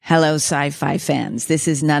Hello, sci-fi fans. This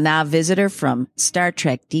is Nana Visitor from Star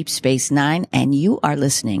Trek Deep Space Nine, and you are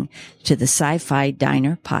listening to the Sci-Fi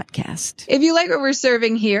Diner Podcast. If you like what we're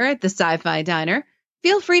serving here at the Sci-Fi Diner,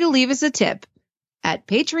 feel free to leave us a tip at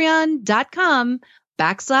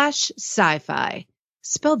patreon.com/sci-fi,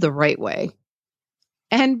 spelled the right way.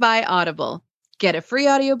 And by Audible. Get a free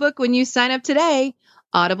audiobook when you sign up today.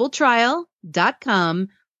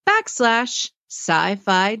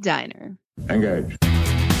 audibletrial.com/sci-fi diner. Engage.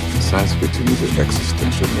 Science fiction is an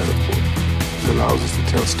existential metaphor that allows us to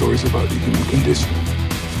tell stories about the human condition.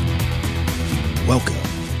 Welcome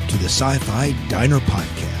to the Sci-Fi Diner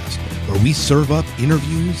Podcast, where we serve up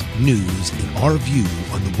interviews, news, and our view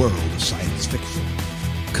on the world of science fiction.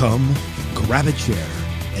 Come, grab a chair,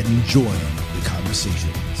 and join the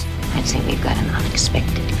conversations. I'd say we've got an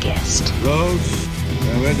unexpected guest. Roads?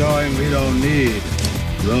 Where we're going, we don't need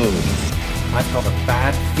roads. I've got a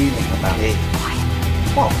bad feeling about it.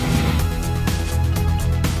 What?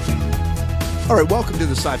 All right, welcome to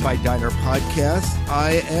the Sci-Fi Diner Podcast.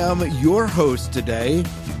 I am your host today.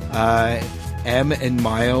 Em and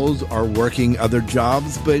Miles are working other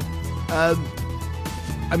jobs, but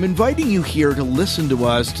I'm inviting you here to listen to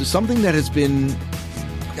us to something that has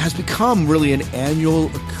become really an annual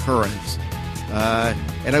occurrence.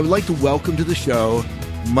 And I would like to welcome to the show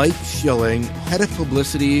Mike Schilling, head of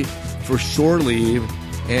publicity for Shoreleave,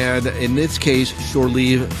 and in this case,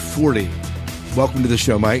 Shoreleave 40. Welcome to the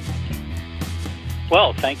show, Mike.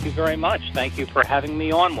 Well, thank you very much. Thank you for having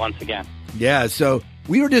me on once again. Yeah, so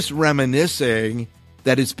we were just reminiscing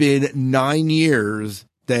that it's been 9 years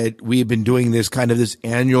that we've been doing this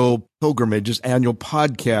annual pilgrimage, this annual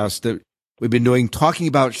podcast that we've been doing, talking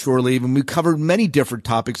about Shoreleave, and we've covered many different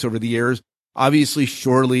topics over the years. Obviously,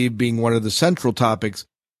 Shoreleave being one of the central topics.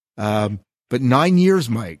 But 9 years,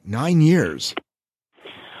 Mike, 9 years.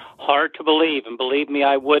 Hard to believe, and believe me,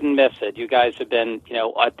 I wouldn't miss it. You guys have been,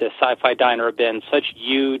 at the Sci-Fi Diner, have been such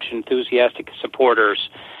huge, enthusiastic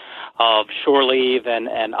supporters of Shoreleave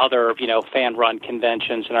and other, fan-run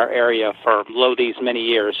conventions in our area for these many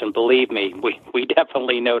years. And believe me, we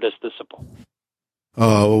definitely noticed the support.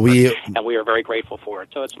 Oh, and we are very grateful for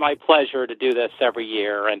it. So it's my pleasure to do this every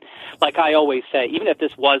year. And like I always say, even if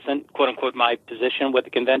this wasn't, quote unquote, my position with the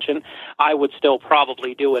convention, I would still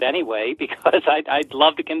probably do it anyway because I'd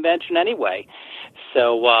love the convention anyway.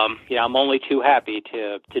 So, I'm only too happy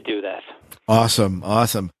to do this. Awesome.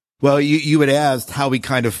 Well, you had asked how we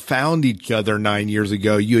kind of found each other 9 years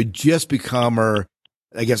ago. You had just become a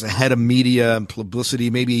head of media and publicity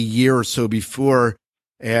maybe a year or so before.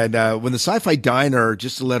 And when the Sci-Fi Diner,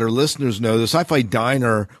 just to let our listeners know, the Sci-Fi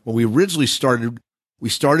Diner, when we originally started, we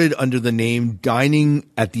started under the name Dining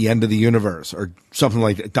at the End of the Universe, or something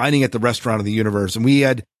like that, Dining at the Restaurant of the Universe. And we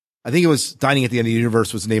had, I think it was Dining at the End of the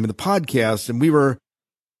Universe was the name of the podcast, and we were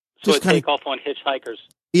just kind of takeoff on Hitchhiker's.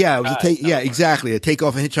 Yeah, it was exactly, a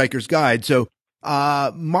takeoff on Hitchhiker's Guide. So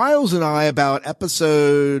Miles and I, about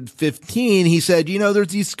episode 15, he said, there's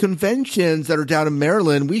these conventions that are down in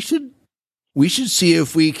Maryland. We should see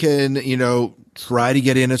if we can, try to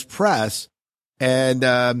get in as press. And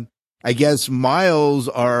I guess Miles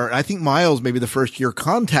maybe the first year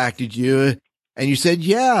contacted you and you said,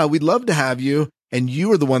 yeah, we'd love to have you. And you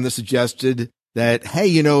were the one that suggested that, hey,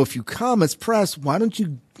 if you come as press, why don't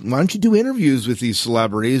you do interviews with these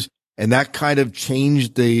celebrities? And that kind of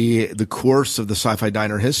changed the course of the Sci-Fi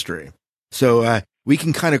Diner history. So we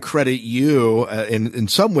can kind of credit you in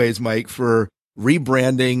some ways, Mike, for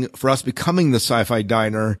rebranding, for us becoming the Sci-Fi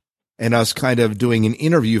Diner, and us kind of doing an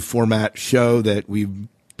interview format show that we've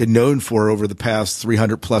been known for over the past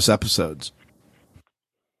 300 plus episodes.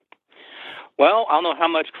 Well, I don't know how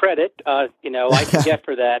much credit, I can get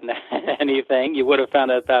for that and anything. You would have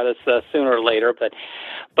found out about us sooner or later,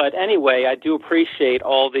 but anyway, I do appreciate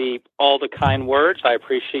all the kind words. I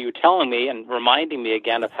appreciate you telling me and reminding me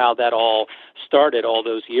again of how that all started all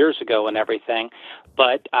those years ago and everything.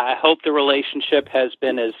 But I hope the relationship has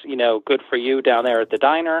been as, good for you down there at the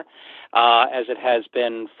diner as it has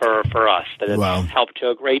been for us. That it's helped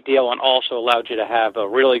you a great deal and also allowed you to have a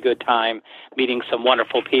really good time meeting some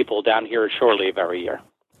wonderful people down here at Shoreleave every year.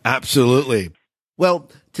 Absolutely. Well,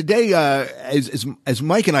 today, as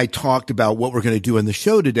Mike and I talked about what we're going to do in the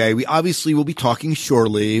show today, we obviously will be talking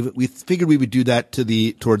Shoreleave. We figured we would do that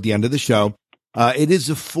toward the end of the show. It is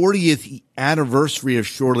the 40th anniversary of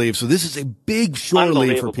Shoreleave, so this is a big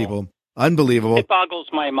Shoreleave for people. Unbelievable. It boggles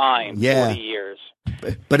my mind, 40 years.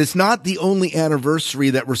 But it's not the only anniversary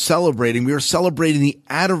that we're celebrating. We are celebrating the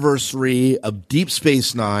anniversary of Deep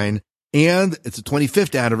Space Nine, and it's the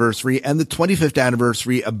 25th anniversary, and the 25th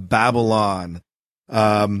anniversary of Babylon,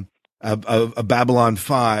 of Babylon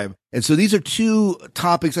 5. And so these are two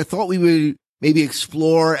topics I thought we would maybe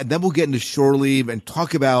explore, and then we'll get into Shoreleave and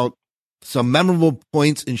talk about some memorable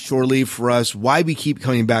points in Shoreleave for us, why we keep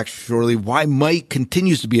coming back to Shoreleave, why Mike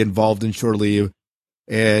continues to be involved in Shoreleave,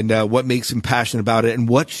 and what makes him passionate about it, and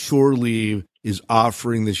what Shoreleave is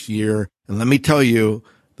offering this year. And let me tell you,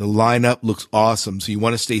 the lineup looks awesome. So you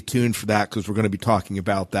want to stay tuned for that because we're going to be talking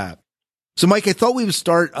about that. So Mike, I thought we would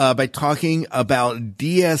start by talking about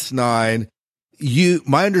DS9.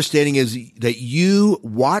 My understanding is that you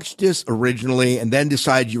watched this originally and then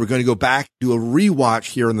decided you were going to go back, do a rewatch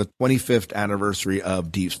here on the 25th anniversary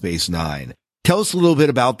of Deep Space Nine. Tell us a little bit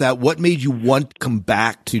about that. What made you want to come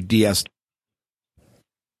back to DS9?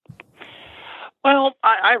 Well,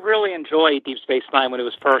 I really enjoyed Deep Space Nine when it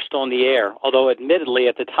was first on the air, although admittedly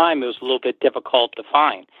at the time it was a little bit difficult to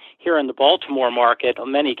find. Here in the Baltimore market,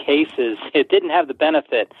 in many cases, it didn't have the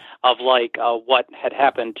benefit of what had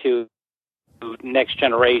happened to Next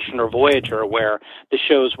Generation or Voyager, where the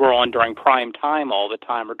shows were on during prime time all the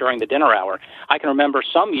time or during the dinner hour. I can remember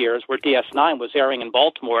some years where DS9 was airing in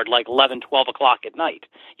Baltimore at like 11, 12 o'clock at night.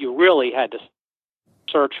 You really had to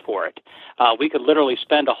search for it. We could literally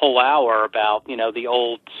spend a whole hour about, the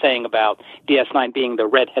old saying about DS9 being the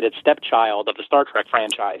redheaded stepchild of the Star Trek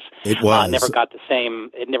franchise. It was. It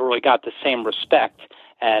never really got the same respect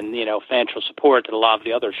and, financial support that a lot of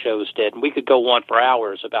the other shows did. And we could go on for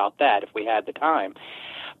hours about that if we had the time.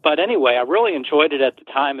 But anyway, I really enjoyed it at the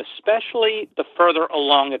time, especially the further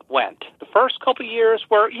along it went. The first couple of years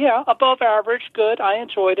were, above average, good. I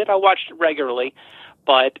enjoyed it. I watched it regularly.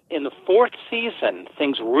 But in the fourth season,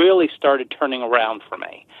 things really started turning around for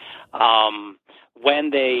me. When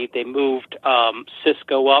they moved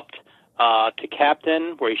Cisco up to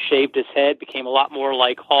captain, where he shaved his head, became a lot more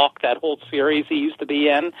like Hawk, that whole series he used to be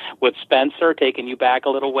in, with Spencer, taking you back a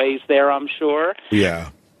little ways there, I'm sure. Yeah.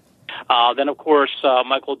 Then, of course,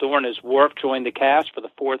 Michael Dorn as Worf joined the cast for the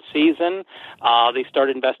fourth season. They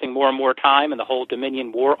started investing more and more time in the whole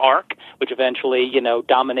Dominion War arc, which eventually,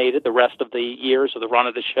 dominated the rest of the years of the run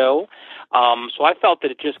of the show. So I felt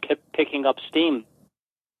that it just kept picking up steam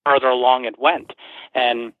further along it went.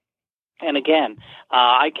 And again,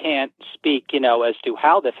 I can't speak, as to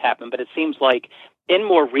how this happened, but it seems like in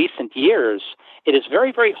more recent years, it is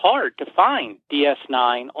very, very hard to find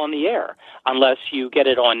DS9 on the air unless you get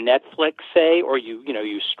it on Netflix, say, or you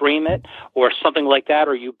stream it or something like that,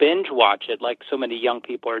 or you binge watch it like so many young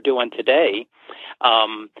people are doing today.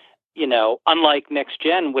 Unlike Next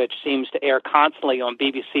Gen, which seems to air constantly on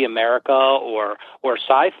BBC America or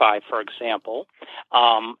Sci-Fi, for example,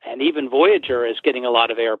 and even Voyager is getting a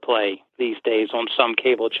lot of airplay these days on some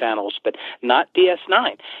cable channels, but not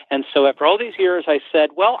DS9. And so after all these years, I said,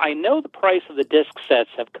 well, I know the price of the disc sets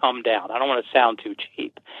have come down. I don't want to sound too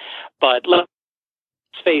cheap, but let's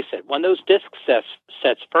face it, when those disc sets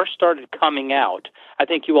first started coming out, I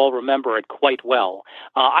think you all remember it quite well.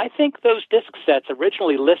 I think those disc sets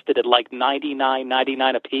originally listed at like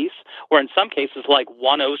 $99.99 a piece, or in some cases like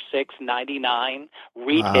 $106.99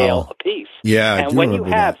 retail a piece. Yeah, and when you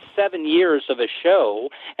have 7 years of a show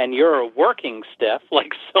and you're a working stiff,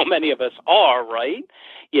 like so many of us are, right?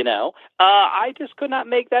 I just could not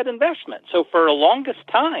make that investment. So for the longest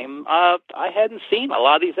time, I hadn't seen a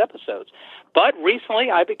lot of these episodes. But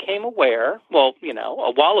recently I became aware,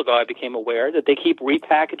 a while ago I became aware that they keep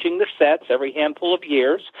repackaging the sets every handful of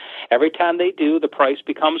years. Every time they do, the price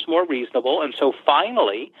becomes more reasonable. And so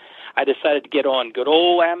finally, I decided to get on good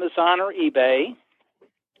old Amazon or eBay,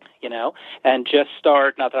 and just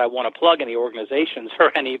start, not that I want to plug any organizations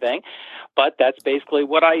or anything, but that's basically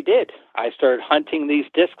what I did. I started hunting these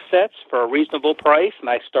disc sets for a reasonable price, and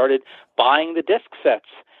I started buying the disc sets,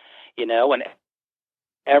 and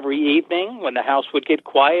every evening when the house would get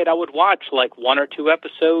quiet, I would watch like 1 or 2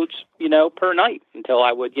 episodes, per night until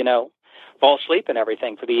I would, fall asleep and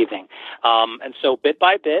everything for the evening. And so bit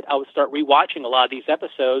by bit, I would start rewatching a lot of these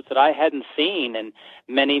episodes that I hadn't seen in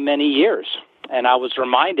many, many years. And I was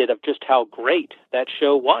reminded of just how great that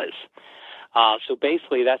show was. So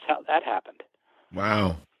basically, that's how that happened.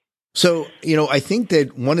 Wow. So, I think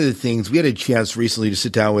that one of the things, we had a chance recently to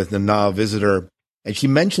sit down with Nana Visitor, and she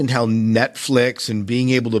mentioned how Netflix and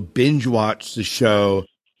being able to binge watch the show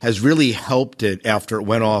has really helped it after it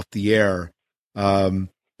went off the air. And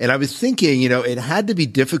I was thinking, it had to be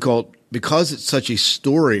difficult because it's such a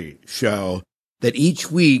story show that each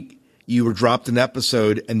week you were dropped an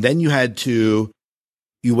episode and then you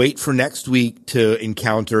wait for next week to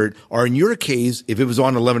encounter it. Or in your case, if it was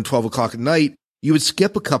on 11, 12 o'clock at night, you would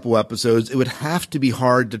skip a couple episodes. It would have to be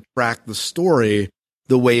hard to track the story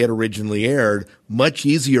the way it originally aired. Much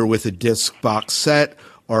easier with a disc box set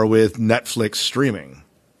or with Netflix streaming.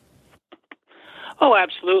 Oh,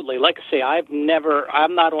 absolutely. Like I say, I'm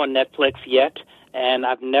not on Netflix yet, and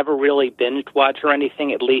I've never really binge watched or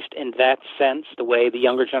anything, at least in that sense, the way the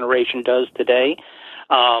younger generation does today.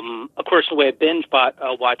 Of course, the way of binge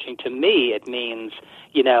watching, to me, it means,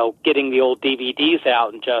 getting the old DVDs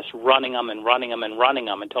out and just running them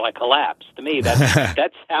until I collapse. To me,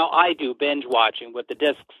 that's how I do binge watching with the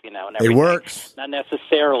discs, and everything. It works. Not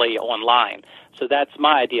necessarily online. So that's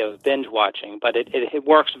my idea of binge watching, but it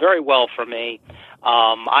works very well for me.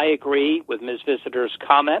 I agree with Ms. Visitor's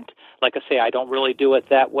comment. Like I say, I don't really do it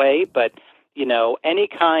that way, but any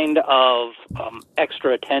kind of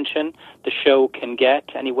extra attention the show can get,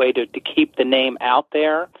 any way to keep the name out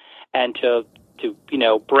there and to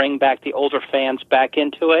bring back the older fans back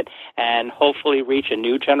into it and hopefully reach a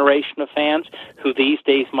new generation of fans who these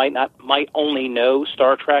days might only know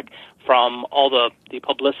Star Trek from all the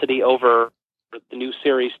publicity over the new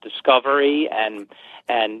series Discovery and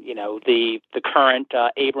the current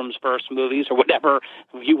Abrams-verse movies, or whatever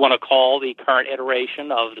you want to call the current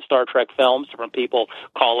iteration of the Star Trek films. Different people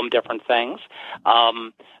call them different things.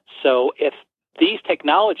 So if these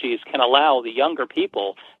technologies can allow the younger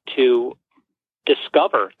people to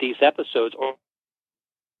discover these episodes or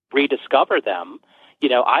rediscover them,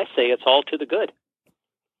 I say it's all to the good.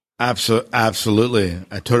 Absolutely.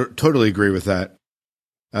 I totally agree with that.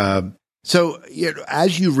 So,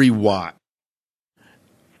 as you rewatch,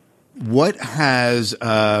 what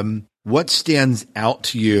stands out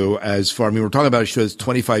to you as far? I mean, we're talking about a show that's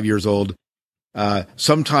 25 years old.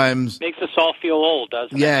 Sometimes makes us all feel old,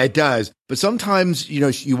 doesn't it? Yeah, it does. But sometimes,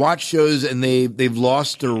 you watch shows and they've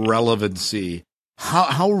lost their relevancy.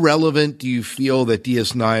 How relevant do you feel that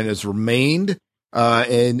DS9 has remained?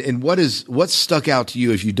 And what's stuck out to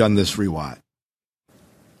you as you've done this rewatch?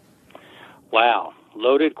 Wow.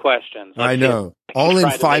 Loaded questions. I know. All in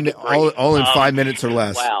 5 minutes or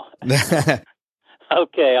less. Wow.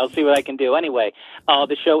 Okay, I'll see what I can do. Anyway,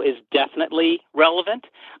 the show is definitely relevant.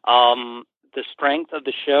 The strength of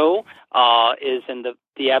the show is in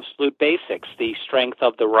the absolute basics, the strength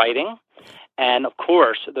of the writing, and, of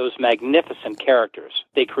course, those magnificent characters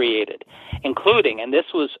they created, including, and this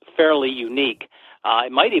was fairly unique,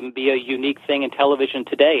 it might even be a unique thing in television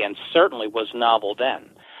today, and certainly was novel then.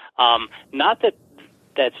 Not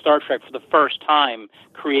that Star Trek for the first time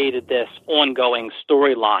created this ongoing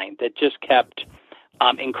storyline that just kept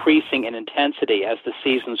increasing in intensity as the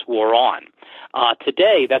seasons wore on.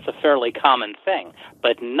 Today, that's a fairly common thing,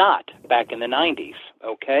 but not back in the 90s,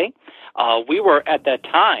 okay? We were, at that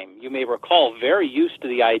time, you may recall, very used to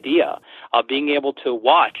the idea of being able to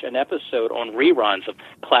watch an episode on reruns of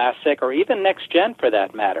classic or even next gen, for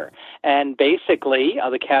that matter. And basically,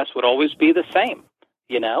 the cast would always be the same.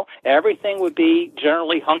 Everything would be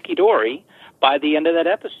generally hunky-dory by the end of that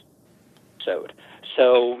episode.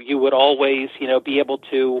 So you would always, be able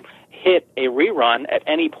to hit a rerun at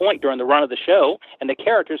any point during the run of the show, and the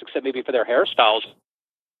characters, except maybe for their hairstyles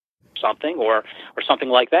something or something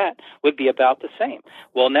like that, would be about the same.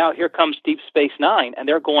 Well, now here comes Deep Space Nine, and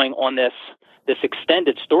they're going on this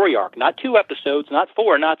extended story arc, not 2 episodes, not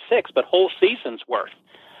 4, not 6, but whole seasons worth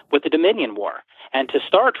with the Dominion War. And to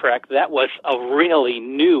Star Trek, that was a really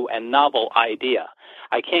new and novel idea.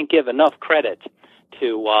 I can't give enough credit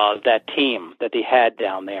to that team that they had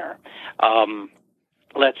down there.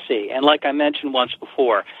 Let's see. And like I mentioned once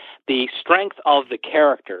before, the strength of the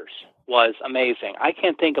characters was amazing. I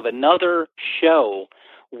can't think of another show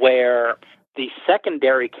where the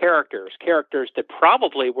secondary characters that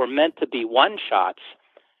probably were meant to be one-shots,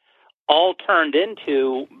 all turned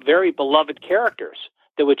into very beloved characters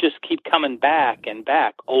that would just keep coming back and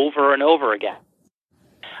back over and over again.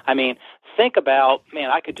 I mean, think about,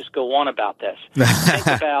 I could just go on about this. Think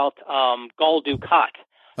about Gul Dukat.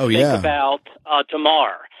 Oh, think yeah. about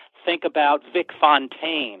Damar. Think about Vic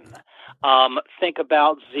Fontaine. Think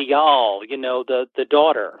about Zial, the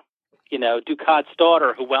daughter, Dukat's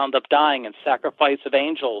daughter, who wound up dying in Sacrifice of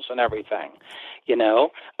Angels and everything.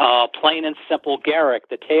 Plain and simple Garrick,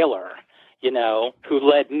 the tailor, who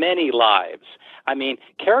led many lives. I mean,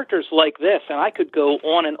 characters like this, and I could go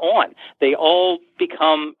on and on, they all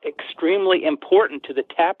become extremely important to the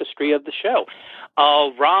tapestry of the show.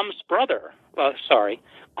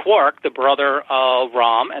 Quark, the brother of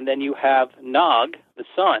Rom, and then you have Nog, the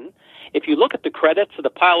son. If you look at the credits of the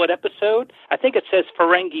pilot episode, I think it says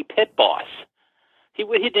Ferengi Pit Boss. He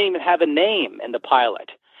didn't even have a name in the pilot.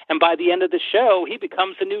 And by the end of the show, he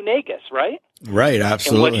becomes the new Nagus, right? Right,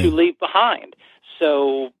 absolutely. And what you leave behind.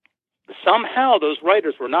 So somehow those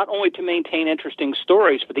writers were not only to maintain interesting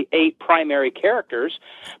stories for the 8 primary characters,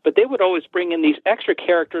 but they would always bring in these extra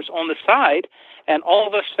characters on the side, and all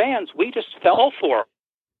of us fans, we just fell for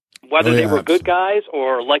whether they were good guys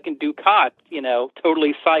or, like in Ducat,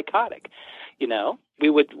 totally psychotic.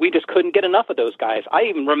 We just couldn't get enough of those guys. I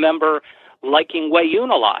even remember liking Wei Yun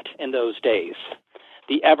a lot in those days.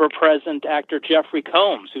 The ever-present actor Jeffrey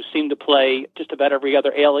Combs, who seemed to play just about every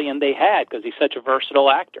other alien they had because he's such a versatile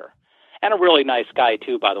actor. And a really nice guy,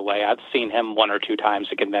 too, by the way. I've seen him one or two times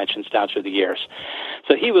at conventions down through the years.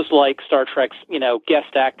 So he was like Star Trek's,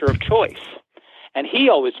 guest actor of choice. And he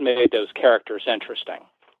always made those characters interesting.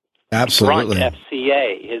 Absolutely. Grunt,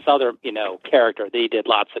 FCA, his other, character that he did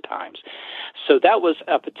lots of times. So that was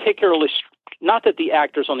a particularly, not that the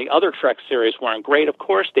actors on the other Trek series weren't great, of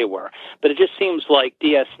course they were, but it just seems like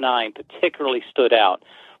DS9 particularly stood out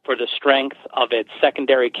for the strength of its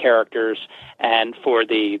secondary characters and for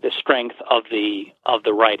the strength of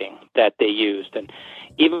the writing that they used. And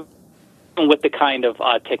even with the kind of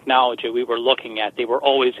technology we were looking at, they were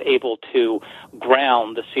always able to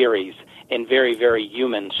ground the series in very, very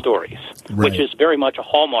human stories, which is very much a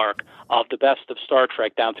hallmark of the best of Star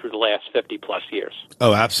Trek down through the last 50-plus years.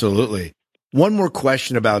 Oh, absolutely. One more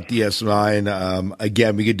question about DS9.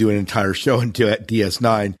 Again, we could do an entire show into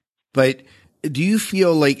DS9, but do you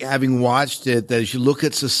feel like, having watched it, that as you look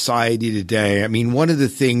at society today, I mean, one of the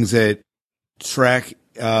things that Trek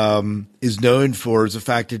is known for is the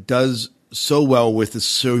fact it does so well with the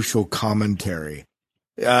social commentary.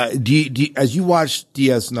 As you watch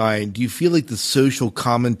DS9, do you feel like the social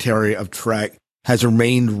commentary of Trek has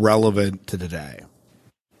remained relevant to today?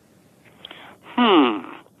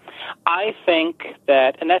 I think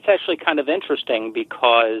that, and that's actually kind of interesting,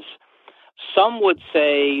 because some would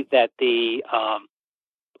say that the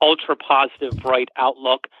ultra-positive, bright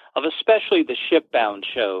outlook of especially the shipbound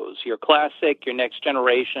shows, your Classic, your Next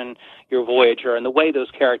Generation, your Voyager, and the way those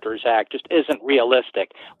characters act just isn't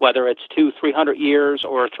realistic, whether it's 200-300 years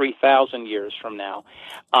or 3,000 years from now.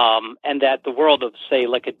 And that the world of, say,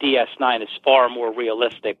 like a DS9 is far more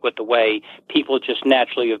realistic with the way people just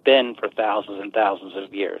naturally have been for thousands and thousands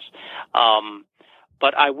of years.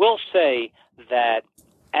 But I will say that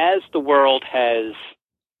as the world has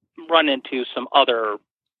run into some other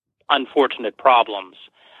unfortunate problems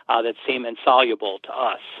that seem insoluble to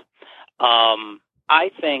us,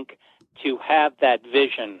 I think to have that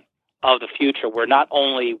vision of the future where not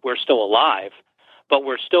only we're still alive, but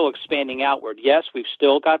we're still expanding outward. Yes, we've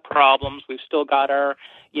still got problems. We've still got our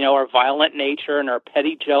violent nature and our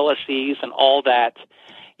petty jealousies and all that.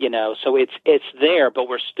 So it's there, but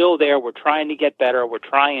we're still there. We're trying to get better. We're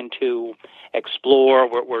trying to explore.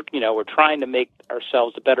 We're trying to make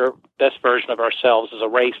ourselves the best version of ourselves as a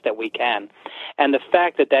race that we can. And the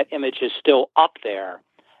fact that image is still up there,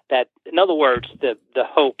 that, in other words, the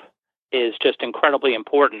hope is just incredibly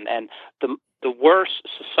important. And the worse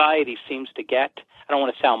society seems to get, I don't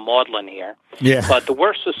want to sound maudlin here, but the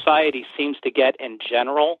worse society seems to get in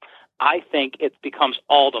general, I think it becomes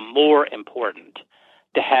all the more important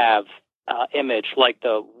to have image like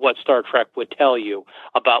what Star Trek would tell you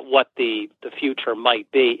about what the future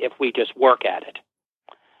might be if we just work at it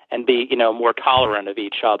and be, more tolerant of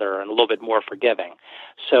each other and a little bit more forgiving.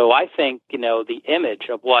 So I think, the image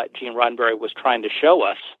of what Gene Roddenberry was trying to show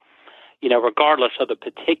us, regardless of the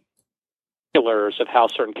particulars of how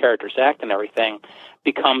certain characters act and everything,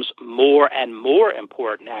 becomes more and more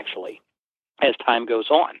important, actually, as time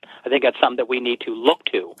goes on. I think that's something that we need to look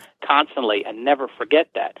to constantly and never forget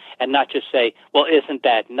that, and not just say, well, isn't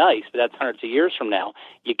that nice? But that's hundreds of years from now.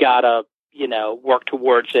 You got to, work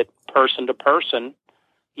towards it person to person,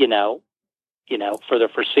 for the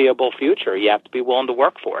foreseeable future. You have to be willing to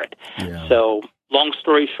work for it. Yeah. So long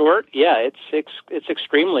story short, it's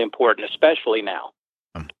extremely important, especially now.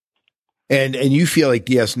 And you feel like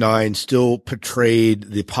DS9 still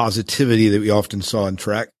portrayed the positivity that we often saw in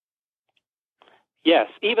Trek? Yes,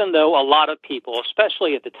 even though a lot of people,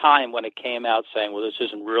 especially at the time when it came out, saying, well, this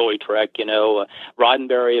isn't really Trek,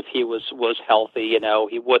 Roddenberry, if he was healthy,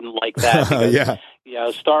 he wouldn't like that. Because,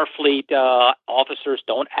 Starfleet officers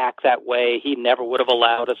don't act that way. He never would have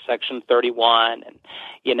allowed a Section 31.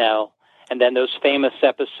 And then those famous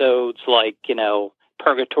episodes like,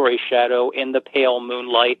 Purgatory Shadow, In the Pale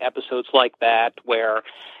Moonlight, episodes like that, where,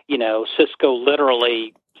 Sisko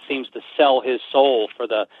literally seems to sell his soul for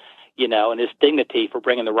the, and his dignity for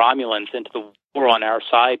bringing the Romulans into the war on our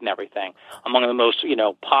side and everything. Among the most,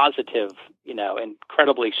 positive,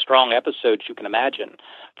 incredibly strong episodes you can imagine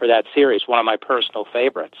for that series. One of my personal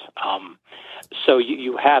favorites. So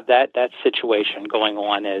you have that situation going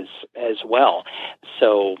on as well.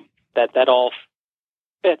 So that all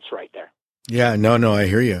fits right there. Yeah, no, I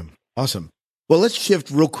hear you. Awesome. Well, let's shift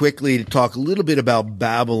real quickly to talk a little bit about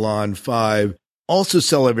Babylon 5, also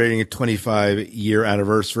celebrating a 25-year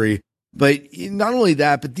anniversary. But not only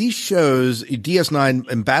that, but these shows, DS9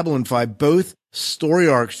 and Babylon 5, both story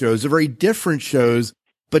arc shows, are very different shows,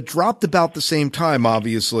 but dropped about the same time,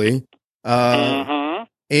 obviously. And,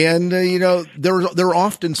 there are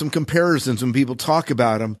often some comparisons when people talk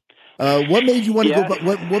about them. What made you want to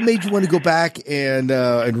what made you want to go back and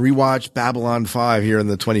rewatch Babylon 5 here in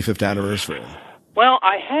the 25th anniversary? Well,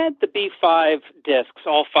 I had the B5 discs,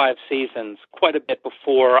 all 5 seasons, quite a bit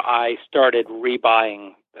before I started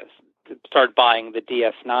buying the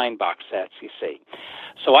DS9 box sets, you see.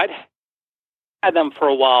 So I'd had them for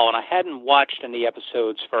a while, and I hadn't watched any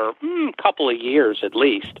episodes for a couple of years at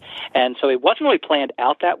least. And so it wasn't really planned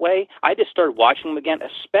out that way. I just started watching them again,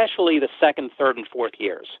 especially the second, third, and fourth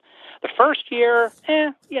years. The first year,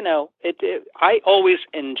 I always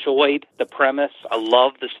enjoyed the premise. I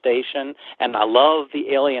love the station, and I love the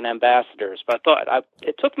alien ambassadors. But I thought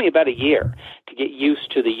it took me about a year to get used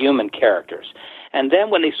to the human characters. And then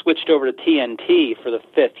when they switched over to TNT for the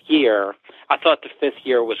 5th year, I thought the 5th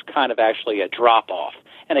year was kind of actually a drop-off.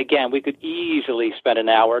 And again, we could easily spend an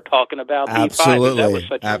hour talking about B5. That was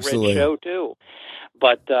such a rich show, too.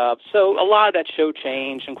 But so a lot of that show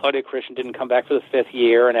changed, and Claudia Christian didn't come back for the 5th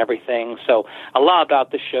year and everything. So a lot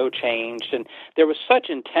about the show changed, and there was such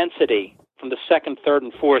intensity from the 2nd, 3rd,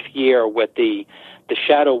 and 4th year with the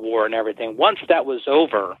Shadow War and everything. Once that was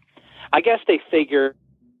over, I guess they figured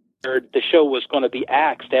the show was going to be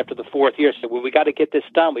axed after the 4th year. So, well, we got to get this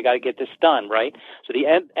done. We got to get this done, right? So the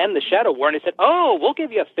end the Shadow War, and they said, oh, we'll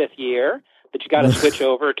give you a 5th year. That you got to switch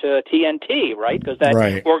over to TNT, right? Because that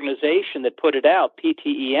organization that put it out,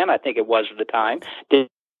 PTEN, I think it was at the time, didn't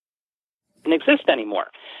exist anymore.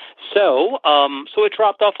 So it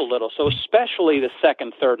dropped off a little. So especially the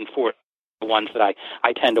 2nd, 3rd, and 4th, the ones that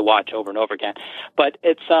I tend to watch over and over again. But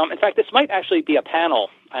it's in fact, this might actually be a panel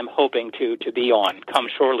I'm hoping to be on come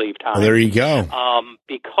Shoreleave time. Well, there you go.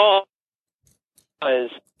 Because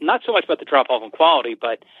not so much about the drop off in quality,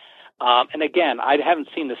 but and again, I haven't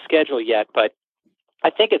seen the schedule yet, but I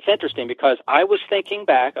think it's interesting because I was thinking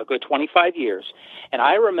back a good 25 years, and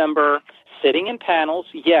I remember sitting in panels,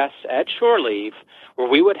 yes, at Shoreleave, where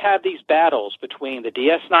we would have these battles between the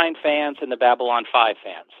DS9 fans and the Babylon 5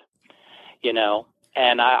 fans,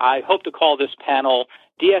 and I hope to call this panel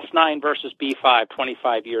DS9 versus B5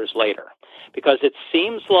 25 years later, because it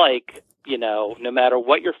seems like, no matter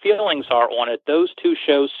what your feelings are on it, those two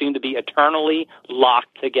shows seem to be eternally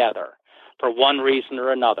locked together for one reason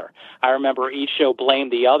or another. I remember each show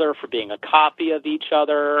blamed the other for being a copy of each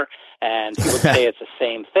other, and people would say it's the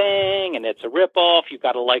same thing, and it's a ripoff. You've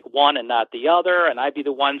got to like one and not the other, and I'd be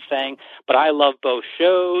the one saying, but I love both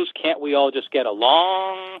shows. Can't we all just get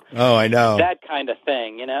along? Oh, I know. That kind of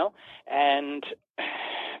thing, And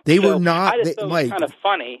they were not, Mike, kind of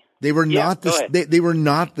funny. They were not they were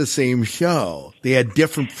not the same show. They had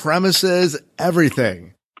different premises,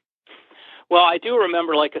 everything. Well, I do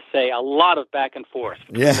remember, like I say, a lot of back and forth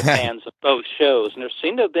between the fans of both shows, and there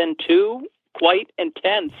seemed to have been two quite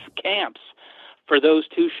intense camps for those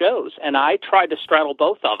two shows, and I tried to straddle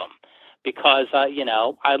both of them because,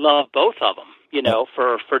 I love both of them,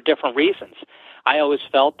 for different reasons. I always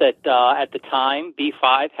felt that at the time,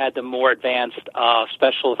 B5 had the more advanced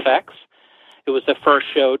special effects. It was the first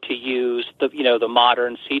show to use the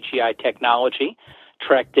modern CGI technology.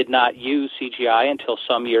 Trek did not use CGI until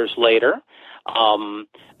some years later.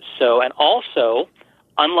 And also,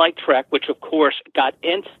 unlike Trek, which of course got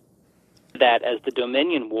into that as the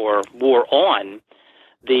Dominion War wore on,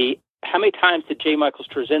 how many times did J. Michael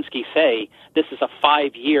Straczynski say this is a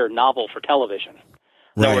 5-year novel for television?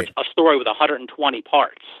 In other words, a story with 120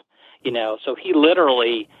 parts. So he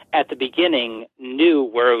literally, at the beginning, knew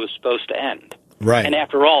where it was supposed to end. Right. And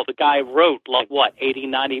after all, the guy wrote,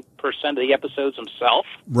 80-90% of the episodes himself?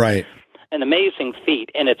 Right. An amazing feat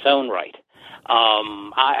in its own right.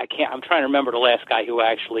 I'm trying to remember the last guy who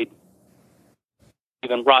actually,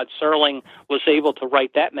 even Rod Serling, was able to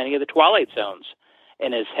write that many of the Twilight Zones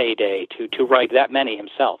in his heyday, to write that many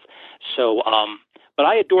himself. So, but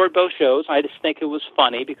I adored both shows. I just think it was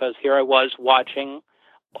funny because here I was watching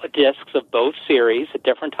discs of both series at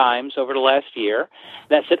different times over the last year.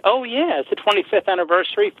 And I said, oh, yeah, it's the 25th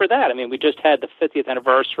anniversary for that. I mean, we just had the 50th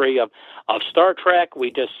anniversary of Star Trek. We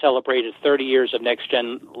just celebrated 30 years of Next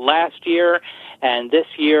Gen last year. And this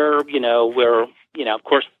year, we're, of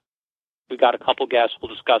course, we got a couple guests.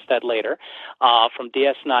 We'll discuss that later from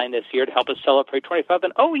DS9 this year to help us celebrate 25.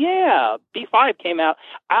 And, oh, yeah, B5 came out.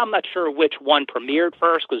 I'm not sure which one premiered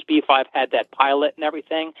first because B5 had that pilot and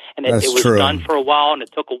everything. And it was done for a while, and it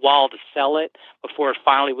took a while to sell it before it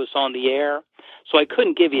finally was on the air. So I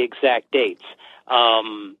couldn't give you exact dates.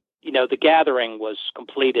 The Gathering was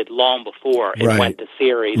completed long before it went to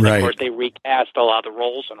series. Right. Of course, they recast a lot of the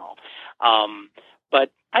roles and all.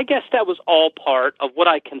 But I guess that was all part of what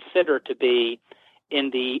I consider to be,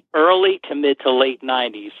 in the early to mid to late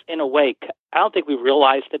 90s, in a way, I don't think we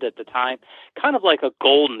realized it at the time, kind of like a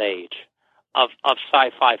golden age of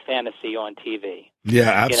sci-fi fantasy on TV. Yeah,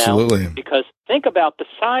 absolutely. Because think about,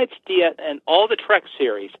 besides DS and all the Trek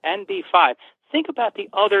series and B5, think about the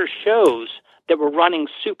other shows that were running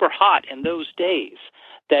super hot in those days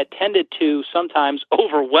that tended to sometimes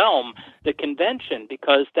overwhelm the convention,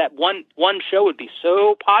 because that one show would be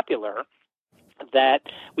so popular that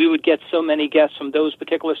we would get so many guests from those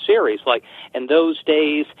particular series. Like in those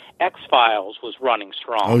days, X-Files was running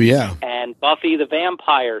strong. Oh, yeah. And Buffy the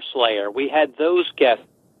Vampire Slayer. We had those guests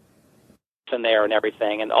in there and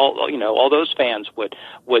everything, and all those fans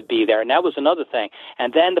would be there, and that was another thing.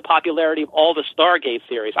 And then the popularity of all the Stargate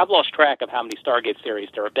series. I've lost track of how many Stargate series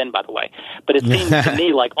there have been, by the way, but it seems to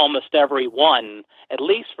me like almost every one, at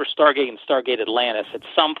least for Stargate and Stargate Atlantis, at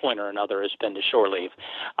some point or another has been to Shoreleave.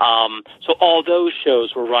 So all those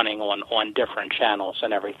shows were running on different channels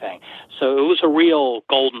and everything. So it was a real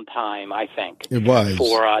golden time, I think. It was.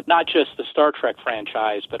 For not just the Star Trek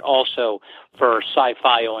franchise, but also for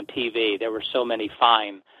sci-fi on TV. There were so many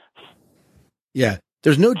fine. Yeah.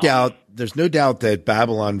 There's no doubt that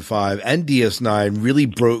Babylon 5 and DS9 really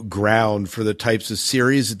broke ground for the types of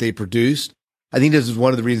series that they produced. I think this is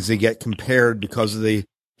one of the reasons they get compared, because of the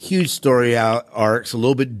huge story arcs, a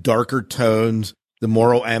little bit darker tones, the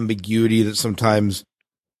moral ambiguity that sometimes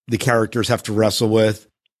the characters have to wrestle with.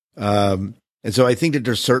 And so I think that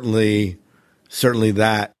there's certainly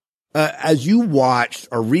that. As you watched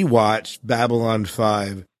or rewatched Babylon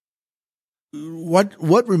 5,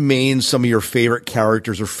 what remains some of your favorite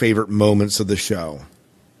characters or favorite moments of the show?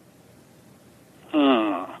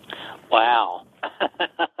 Wow.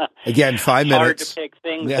 Again, 5 minutes. Hard to pick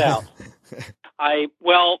things out.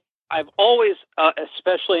 I've always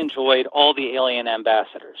especially enjoyed all the alien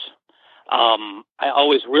ambassadors. I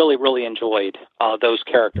always really, really enjoyed those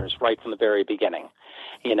characters right from the very beginning.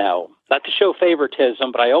 Not to show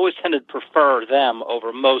favoritism, but I always tended to prefer them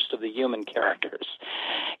over most of the human characters.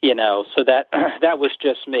 So that was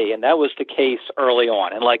just me, and that was the case early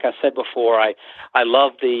on. And like I said before, I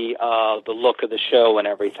love the look of the show and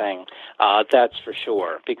everything. That's for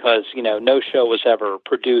sure, because no show was ever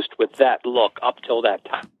produced with that look up till that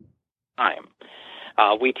time.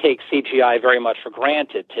 We take CGI very much for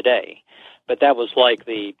granted today. But that was like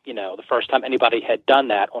the first time anybody had done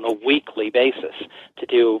that on a weekly basis, to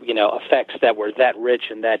do, effects that were that rich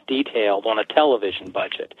and that detailed on a television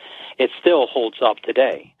budget. It still holds up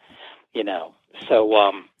today,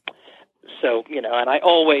 So, and I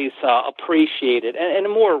always appreciated, and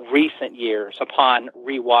in more recent years, upon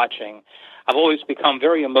rewatching, I've always become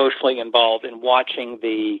very emotionally involved in watching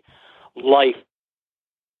the life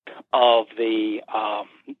of the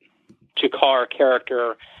Jakar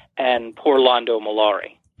character and poor Londo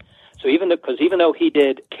Mollari. So even though he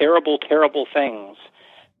did terrible, terrible things,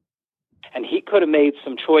 and he could have made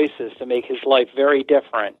some choices to make his life very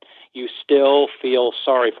different, you still feel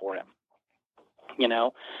sorry for him,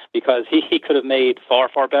 because he could have made far,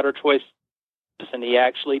 far better choices than he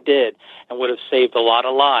actually did, and would have saved a lot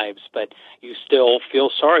of lives, but you still feel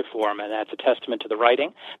sorry for him, and that's a testament to the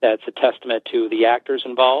writing. That's a testament to the actors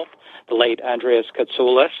involved, the late Andreas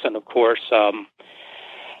Katsoulis, and of course,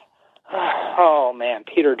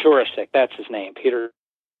 Peter Jurasik, that's his name, Peter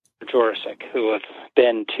Jurasik, who have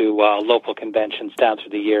been to local conventions down through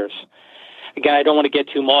the years. Again, I don't want to get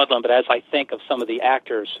too maudlin, but as I think of some of the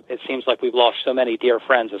actors, it seems like we've lost so many dear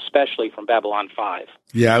friends, especially from Babylon 5.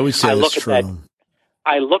 Yeah, I would say that's true.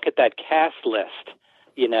 I look at that cast list,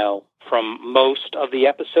 from most of the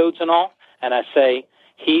episodes and all, and I say,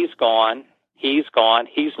 he's gone, he's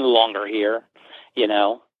no longer here,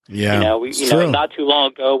 Yeah, not too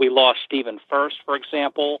long ago, we lost Stephen First, for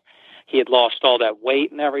example. He had lost all that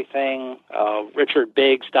weight and everything. Richard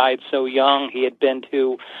Biggs died so young. He had been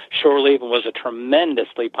to Shoreleave and was a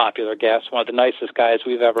tremendously popular guest, one of the nicest guys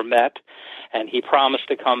we've ever met. And he promised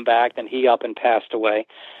to come back, and he up and passed away.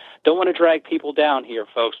 Don't want to drag people down here,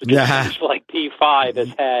 folks, because it seems like P5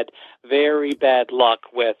 has had very bad luck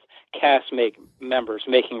with cast members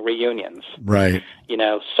making reunions. Right.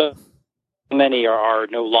 So many are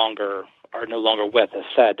no longer with us,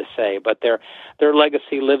 sad to say, but their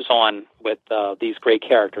legacy lives on with these great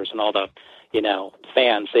characters and all the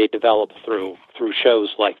fans they develop through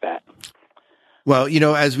shows like that. Well,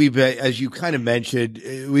 as you kind of mentioned,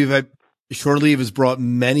 Shoreleave has brought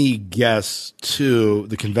many guests to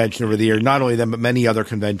the convention over the year. Not only them, but many other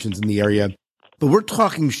conventions in the area. but we're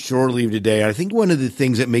talking Shoreleave today. I think one of the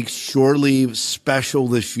things that makes Shoreleave special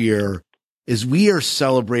this year is we are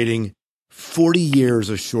celebrating 40 years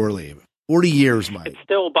of Shoreleave. 40 years, Mike. It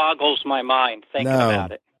still boggles my mind thinking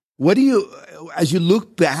about it. What do you, as you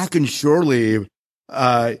look back in Shoreleave,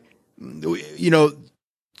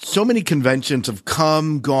 so many conventions have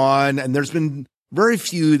come, gone, and there's been very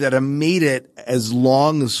few that have made it as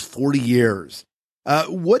long as 40 years.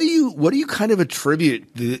 What do you kind of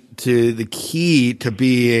attribute to the key to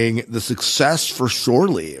being the success for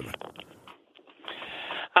Shoreleave?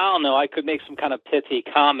 I don't know. I could make some kind of pithy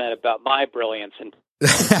comment about my brilliance and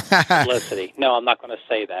publicity. No, I'm not going to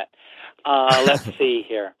say that. Let's see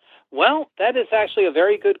here. Well, that is actually a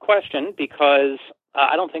very good question because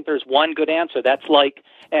I don't think there's one good answer. That's like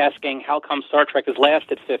asking how come Star Trek has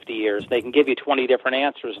lasted 50 years. They can give you 20 different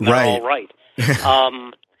answers, and they're all right.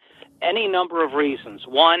 Any number of reasons.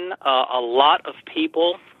 One, a lot of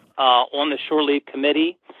people on the Shoreleave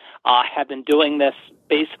committee have been doing this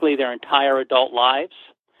basically their entire adult lives.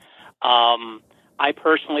 I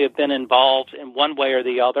personally have been involved in one way or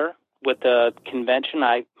the other with the convention.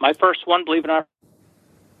 My first one, believe it or not,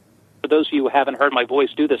 for those of you who haven't heard my voice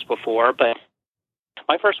do this before, but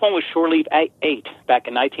my first one was Shoreleave 8 back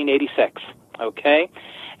in 1986, okay?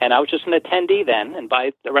 And I was just an attendee then, and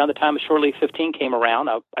by around the time of Shoreleave 15 came around,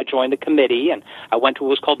 I joined the committee, and I went to what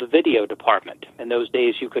was called the video department. In those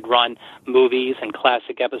days, you could run movies and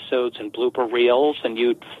classic episodes and blooper reels, and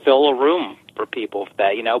you'd fill a room for people for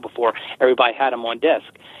that, before everybody had them on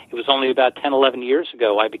disc. It was only about 10, 11 years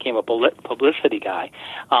ago I became a publicity guy.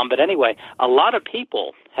 But anyway, a lot of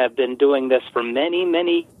people have been doing this for many,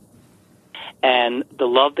 many, and the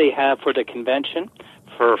love they have for the convention,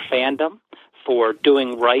 for fandom, for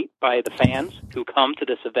doing right by the fans who come to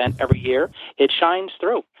this event every year, it shines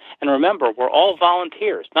through. And remember, we're all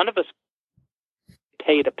volunteers. None of us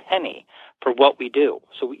paid a penny for what we do.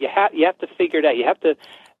 So you have to figure it out. You have to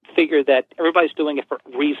figure that everybody's doing it for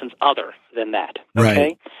reasons other than that.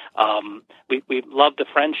 Okay? Right. We love the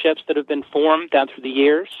friendships that have been formed down through the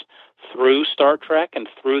years, through Star Trek and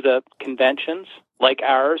through the conventions like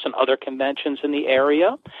ours and other conventions in the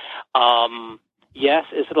area. Yes,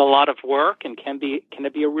 is it a lot of work and can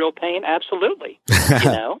it be a real pain? Absolutely.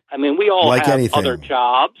 I mean, we all like have other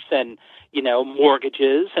jobs and,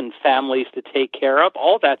 mortgages and families to take care of.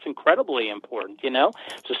 All that's incredibly important,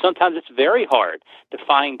 So sometimes it's very hard to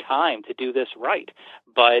find time to do this right.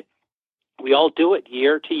 But we all do it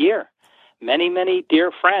year to year. Many, many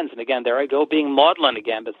dear friends, and again, there I go being maudlin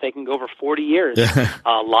again, but thinking over 40 years.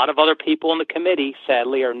 A lot of other people in the committee,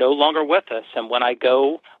 sadly, are no longer with us. And when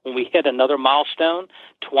we hit another milestone,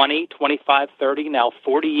 20, 25, 30, now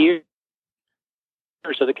 40 years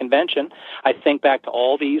of the convention, I think back to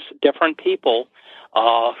all these different people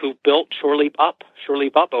who built Shoreleave up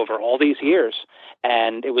over all these years.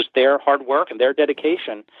 And it was their hard work and their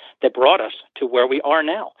dedication that brought us to where we are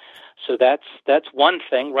now. So that's one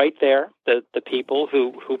thing right there. The people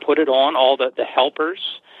who put it on, all the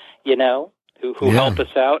helpers, who help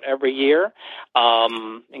us out every year.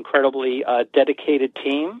 Incredibly dedicated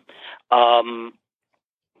team. And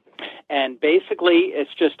basically,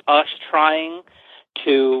 it's just us trying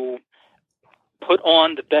to put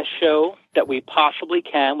on the best show that we possibly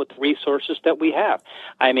can with the resources that we have.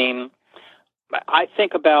 I mean, I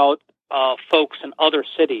think about folks in other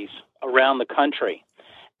cities around the country.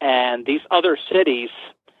 And these other cities,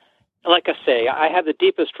 like I say, I have the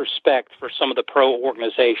deepest respect for some of the pro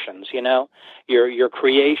organizations, your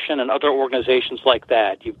creation and other organizations like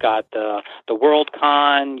that. You've got the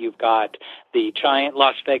WorldCon, you've got the giant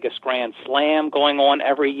Las Vegas Grand Slam going on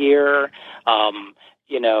every year.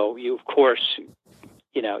 You of course,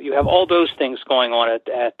 you have all those things going on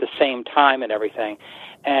at the same time and everything.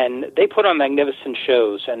 And they put on magnificent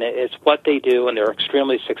shows, and it's what they do, and they're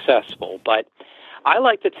extremely successful. But I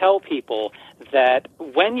like to tell people that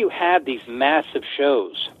when you have these massive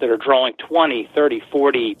shows that are drawing 20, 30,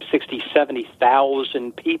 40, 60,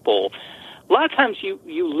 70,000 people, a lot of times you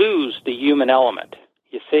lose the human element,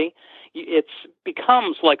 you see? It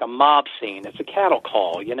becomes like a mob scene. It's a cattle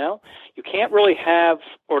call, You can't really have,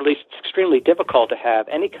 or at least it's extremely difficult to have,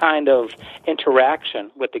 any kind of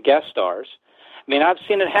interaction with the guest stars. I mean, I've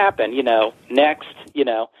seen it happen, next,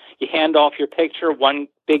 you hand off your picture, one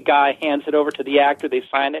big guy hands it over to the actor, they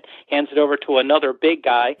sign it, hands it over to another big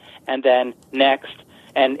guy, and then next,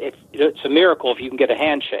 and it's a miracle if you can get a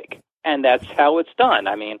handshake. And that's how it's done.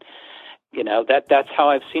 I mean, that's how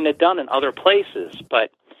I've seen it done in other places. But,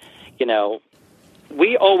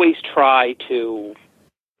 we always try to,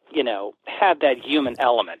 have that human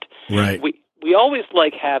element. Right. We always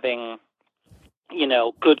like having,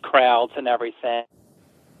 good crowds and everything.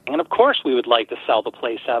 And of course we would like to sell the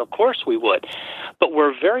place out. Of course we would. But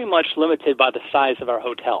we're very much limited by the size of our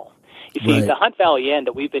hotel. You see, the Hunt Valley Inn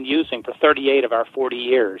that we've been using for 38 of our 40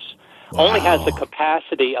 years only has the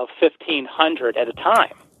capacity of 1,500 at a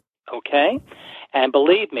time, okay? And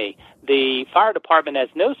believe me, the fire department has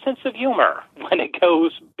no sense of humor when it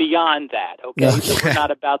goes beyond that, okay? So we're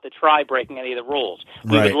not about to try breaking any of the rules.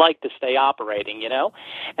 We would like to stay operating, you know?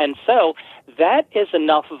 And so that is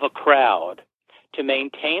enough of a crowd to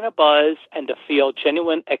maintain a buzz and to feel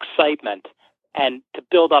genuine excitement and to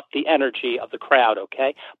build up the energy of the crowd,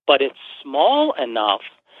 okay? But it's small enough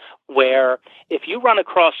where if you run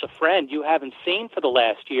across a friend you haven't seen for the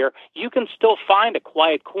last year, you can still find a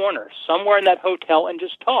quiet corner somewhere in that hotel and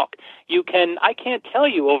just talk. I can't tell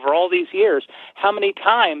you over all these years how many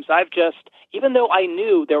times I've just, even though I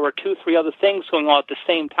knew there were 2-3 other things going on at the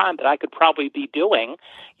same time that I could probably be doing,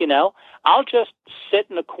 you know, I'll just sit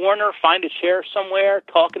in a corner, find a chair somewhere,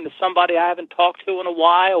 talking to somebody I haven't talked to in a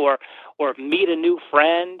while, or meet a new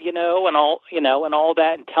friend, and all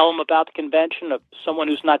that, and tell them about the convention of someone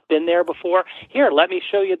who's not been there before. Here, let me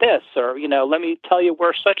show you this, or, let me tell you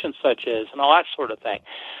where such and such is, and all that sort of thing.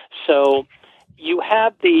 So you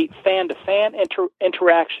have the fan-to-fan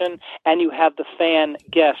interaction, and you have the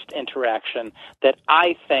fan-guest interaction that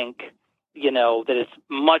I think, that it's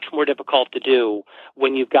much more difficult to do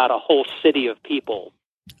when you've got a whole city of people.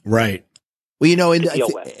 Right. Well, and I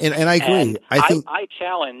agree. And I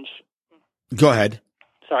challenge. Go ahead.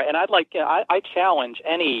 Sorry, and I challenge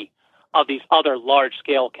any of these other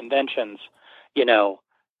large-scale conventions,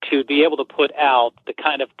 to be able to put out the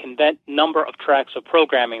kind of number of tracks of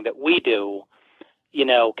programming that we do,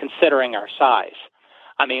 considering our size.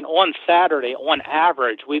 I mean, on Saturday, on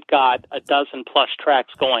average, we've got a dozen-plus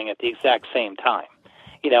tracks going at the exact same time,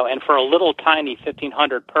 and for a little tiny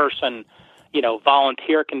 1,500-person,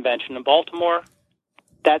 volunteer convention in Baltimore,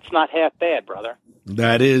 that's not half bad, brother.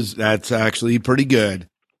 That's actually pretty good.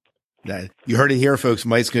 You heard it here, folks.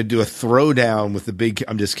 Mike's going to do a throwdown with the big.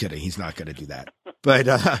 I'm just kidding. He's not going to do that. But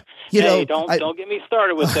don't get me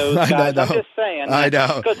started with those guys. I'm just saying. I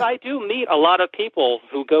know, because I do meet a lot of people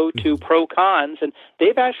who go to pro cons, and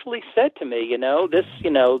they've actually said to me,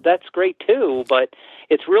 that's great too, but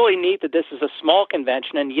it's really neat that this is a small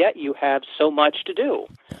convention, and yet you have so much to do.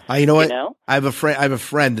 I have a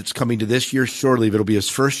friend that's coming to this year's Shoreleave. It'll be his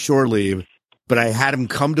first Shoreleave, but I had him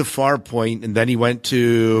come to Farpoint, and then he went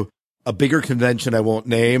to a bigger convention I won't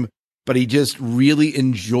name, but he just really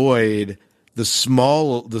enjoyed the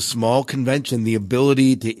small convention, the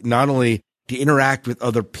ability to not only to interact with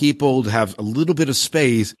other people, to have a little bit of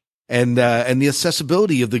space, and the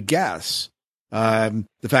accessibility of the guests. The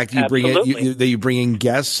fact that you bring in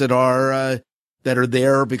guests that are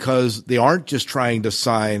there because they aren't just trying to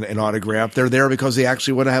sign an autograph; they're there because they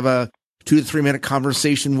actually want to have a 2 to 3 minute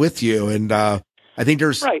conversation with you. And I think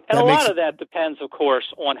there's right, and a lot of that depends, of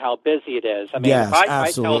course, on how busy it is. I mean, yes,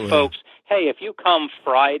 I tell folks, hey, if you come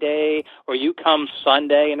Friday or you come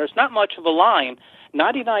Sunday, and there's not much of a line,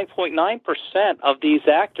 99.9% of these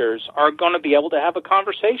actors are going to be able to have a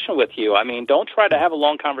conversation with you. I mean, don't try to have a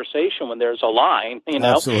long conversation when there's a line,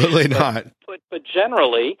 Absolutely not. But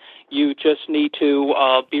generally, you just need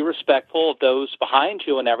to be respectful of those behind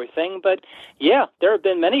you and everything. But, yeah, there have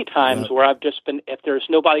been many times where I've just been, if there's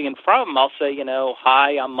nobody in front of them, I'll say,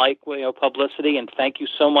 hi, I'm Mike, Publicity, and thank you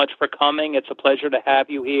so much for coming. It's a pleasure to have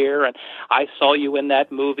you here, and I saw you in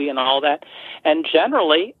that movie and all that. And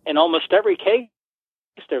generally, in almost every case,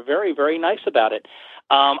 they're very, very nice about it.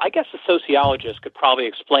 I guess a sociologist could probably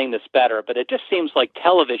explain this better, but it just seems like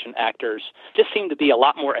television actors just seem to be a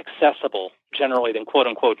lot more accessible generally than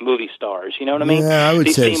quote-unquote movie stars. You know what I mean? Yeah, I would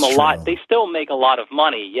say seem a lot. They still make a lot of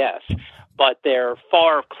money, yes, but they're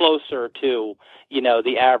far closer to,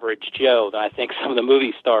 the average Joe than I think some of the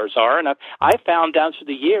movie stars are. And I found down through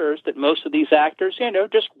the years that most of these actors,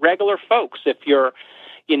 just regular folks. If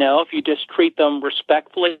if you just treat them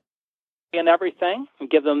respectfully and everything, and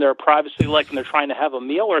give them their privacy, like when they're trying to have a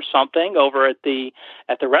meal or something over at the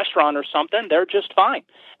restaurant or something, they're just fine.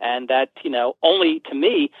 And that, only to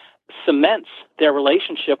me cements their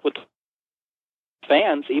relationship with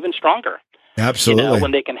fans even stronger. Absolutely.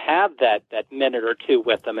 When they can have that minute or two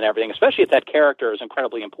with them and everything, especially if that character is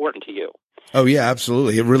incredibly important to you. Oh yeah,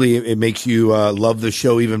 absolutely. It makes you love the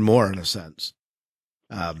show even more in a sense.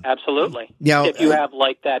 Absolutely. Now, if you have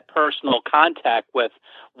like that personal contact with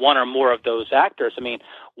one or more of those actors, I mean,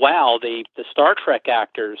 wow, the Star Trek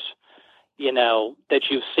actors, that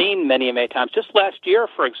you've seen many, many times. Just last year,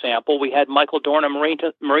 for example, we had Michael Dorn and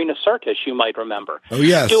Marina Sirtis, you might remember. Oh,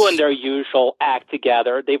 yes. Doing their usual act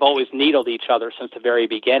together. They've always needled each other since the very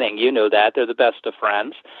beginning. You know that. They're the best of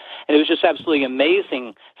friends. And it was just absolutely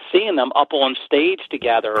amazing seeing them up on stage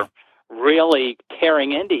together, really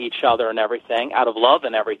tearing into each other and everything, out of love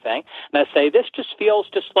and everything. And I say, this just feels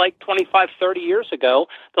just like 25, 30 years ago,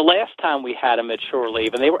 the last time we had them at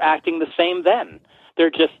Shoreleave, and they were acting the same then. They're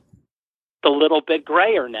just a little bit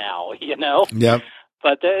grayer now, Yep.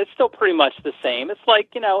 But it's still pretty much the same. It's like,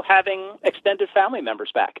 having extended family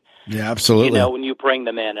members back. Yeah, absolutely. When you bring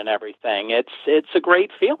them in and everything. It's a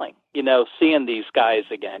great feeling, seeing these guys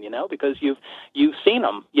again, because you've seen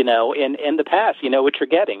them, in the past, what you're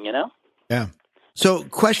getting, Yeah. So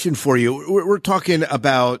question for you. We're talking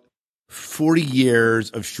about 40 years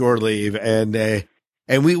of Shoreleave,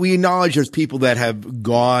 and we acknowledge there's people that have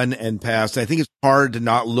gone and passed. I think it's hard to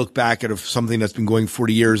not look back at something that's been going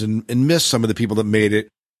 40 years and miss some of the people that made it.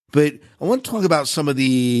 But I want to talk about some of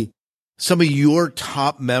your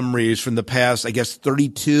top memories from the past, I guess,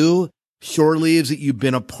 32 Shoreleaves that you've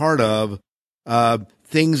been a part of.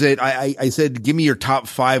 Things that I said, give me your top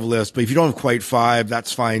 5 list, but if you don't have quite 5,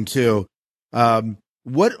 that's fine too.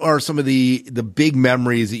 What are some of the big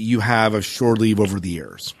memories that you have of Shoreleave over the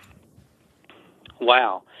years?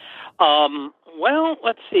 Wow. Well,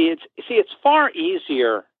 let's see. It's far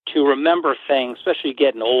easier to remember things, especially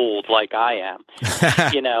getting old like I am.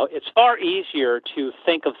 It's far easier to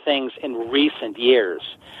think of things in recent years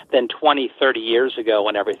than 20, 30 years ago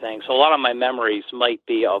and everything. So a lot of my memories might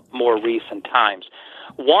be of more recent times.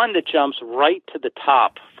 One that jumps right to the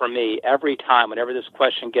top for me every time whenever this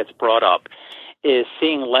question gets brought up is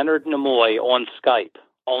seeing Leonard Nimoy on Skype.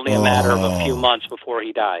 Only a matter of a few months before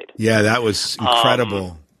he died. Yeah, that was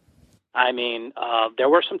incredible. There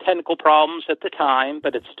were some technical problems at the time,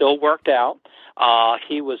 but it still worked out.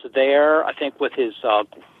 He was there, I think, with his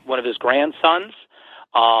one of his grandsons,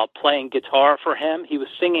 playing guitar for him. He was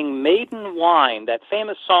singing Maiden Wine, that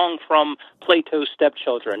famous song from Plato's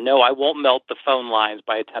Stepchildren. No, I won't melt the phone lines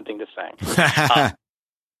by attempting to sing.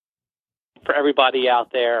 For everybody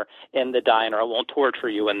out there in the diner, I won't torture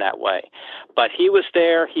you in that way. But he was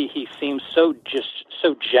there. He seemed so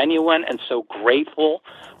genuine and so grateful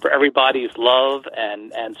for everybody's love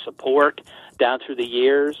and support down through the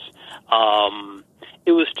years.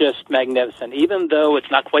 It was just magnificent. Even though it's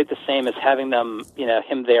not quite the same as having him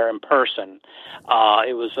there in person,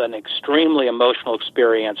 it was an extremely emotional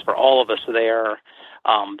experience for all of us there.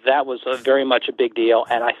 That was very much a big deal.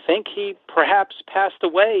 And I think he perhaps passed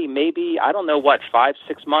away maybe, 5-6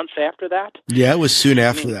 months after that. Yeah, it was soon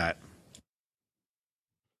after that.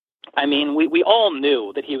 We all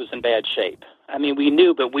knew that he was in bad shape. We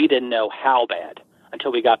knew, but we didn't know how bad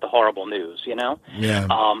until we got the horrible news, Yeah.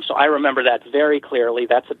 So I remember that very clearly.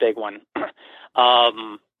 That's a big one.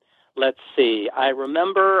 Let's see. I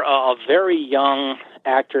remember a very young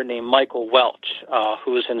actor named Michael Welch,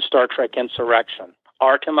 who was in Star Trek Insurrection.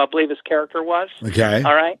 Artem, I believe his character was. Okay.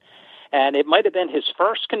 All right. And it might have been his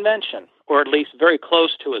first convention, or at least very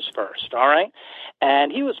close to his first. All right.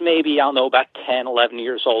 And he was maybe, about 10, 11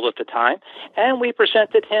 years old at the time. And we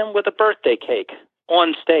presented him with a birthday cake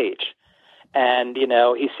on stage. And,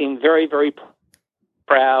 he seemed very, very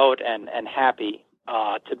proud and happy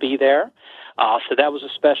to be there. So that was a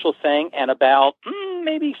special thing. And about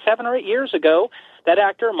maybe 7 or 8 years ago, that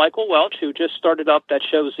actor, Michael Welch, who just started up that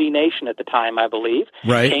show Z Nation at the time, I believe,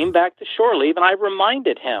 came back to Shoreleave, and I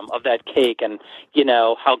reminded him of that cake and,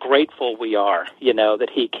 how grateful we are, that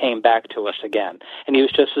he came back to us again. And he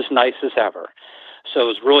was just as nice as ever. So it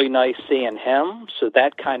was really nice seeing him. So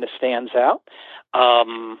that kind of stands out.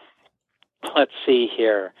 Let's see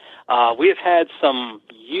here. We have had some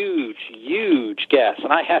huge guests,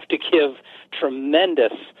 and I have to give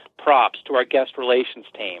tremendous props to our guest relations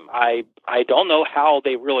team. I don't know how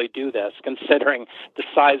they really do this, considering the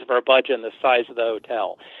size of our budget and the size of the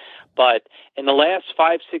hotel. But in the last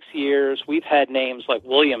 5-6 years, we've had names like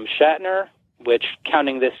William Shatner, which,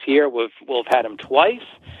 counting this year, we'll have had him twice.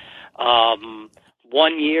 1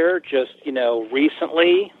 year, just,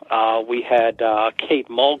 recently, we had Kate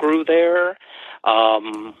Mulgrew there.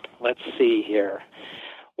 Let's see here.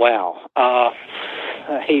 Wow.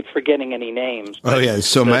 I hate forgetting any names. Oh, yeah, there's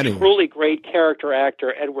so many. Truly great character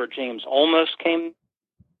actor Edward James Olmos came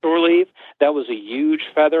to Shoreleave. That was a huge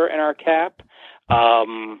feather in our cap.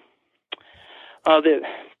 The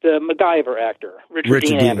MacGyver actor, Richard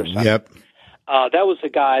Dean Anderson. Yep. That was a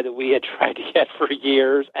guy that we had tried to get for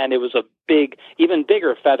years, and it was a even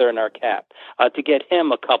bigger feather in our cap to get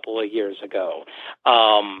him a couple of years ago.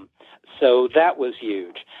 So that was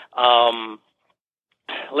huge.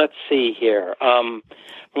 let's see here. From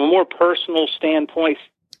a more personal standpoint,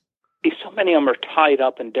 so many of them are tied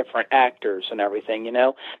up in different actors and everything,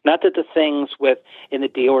 Not that the things in the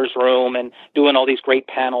dealer's room and doing all these great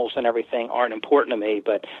panels and everything aren't important to me,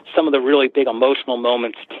 but some of the really big emotional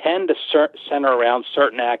moments tend to center around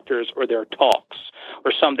certain actors or their talks,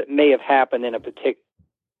 or some that may have happened in a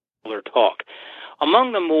particular talk.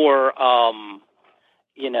 Among the more,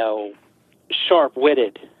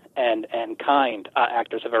 sharp-witted and kind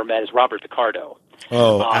actors I've ever met is Robert Picardo.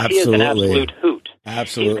 Oh, absolutely. He is an absolute hoot.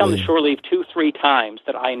 Absolutely. He's come to Shoreleave 2-3 times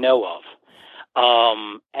that I know of.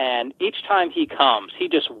 And each time he comes, he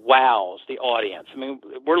just wows the audience. I mean,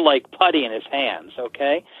 we're like putty in his hands,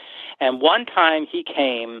 okay? And one time he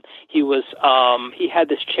came, he had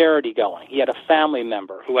this charity going. He had a family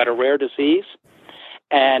member who had a rare disease,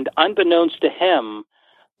 and unbeknownst to him,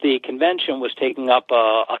 the convention was taking up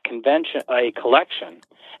a collection,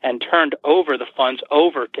 and turned over the funds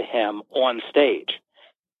over to him on stage.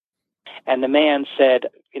 And the man said,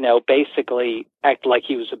 basically acted like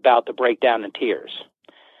he was about to break down in tears.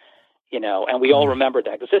 And we all remember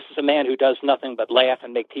that, because this is a man who does nothing but laugh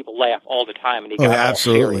and make people laugh all the time, and he got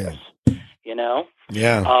absolutely all serious,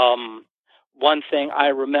 Yeah. One thing I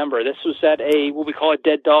remember, this was at what we call a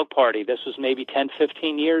dead dog party. This was maybe 10,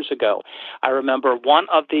 15 years ago. I remember one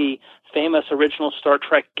of the famous original Star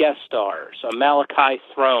Trek guest stars, Malachi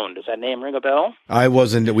Throne. Does that name ring a bell?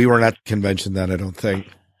 We weren't at the convention then, I don't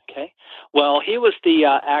think. Okay. Well, he was the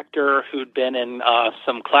actor who'd been in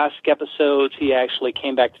some classic episodes. He actually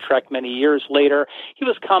came back to Trek many years later. He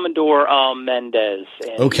was Commodore Mendez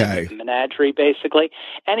in Menagerie, basically.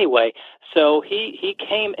 Anyway, so he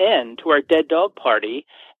came in to our dead dog party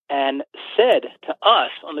and said to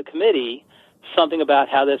us on the committee something about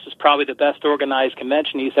how this is probably the best organized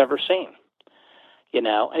convention he's ever seen.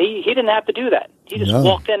 And he didn't have to do that. He just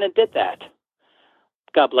walked in and did that.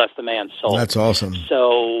 God bless the man's soul. That's awesome.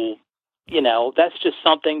 So, that's just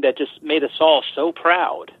something that just made us all so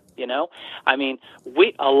proud, I mean,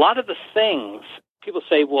 a lot of the things, people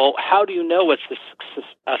say, well, how do you know it's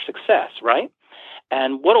a success, right?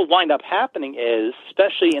 And what will wind up happening is,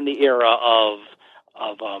 especially in the era of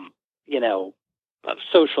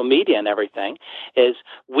social media and everything, is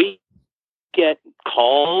we get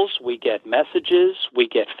calls, we get messages, we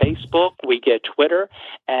get Facebook, we get Twitter,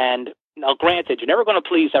 and now, granted, you're never going to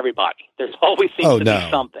please everybody. There's always seems to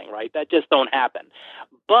be something, right? That just don't happen.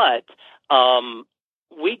 But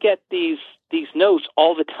we get these notes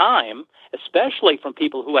all the time, especially from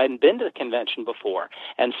people who hadn't been to the convention before,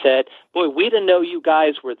 and said, boy, we didn't know you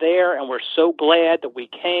guys were there, and we're so glad that we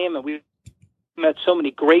came, and we met so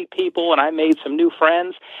many great people, and I made some new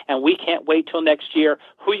friends, and we can't wait till next year.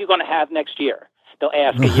 Who are you going to have next year? They'll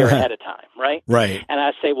ask a year ahead of time, right? Right. And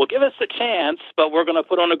I say, well, give us a chance, but we're going to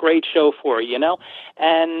put on a great show for you,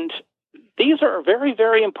 And these are very,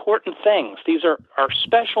 very important things. These are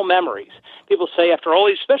special memories. People say, after all,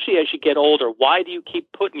 especially as you get older, why do you keep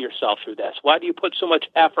putting yourself through this? Why do you put so much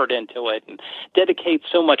effort into it and dedicate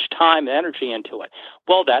so much time and energy into it?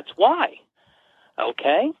 Well, that's why,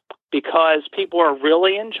 okay? Because people are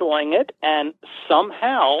really enjoying it, and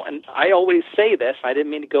somehow, and I always say this, I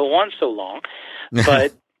didn't mean to go on so long,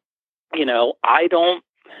 but, I don't,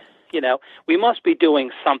 we must be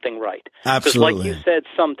doing something right. Absolutely. Because like you said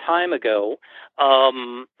some time ago,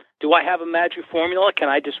 do I have a magic formula? Can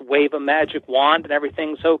I just wave a magic wand and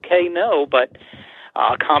everything's okay? No, but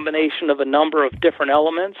a combination of a number of different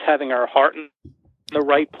elements, having our heart in the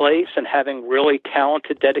right place and having really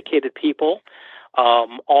talented, dedicated people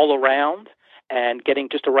all around, and getting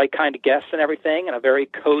just the right kind of guests and everything, and a very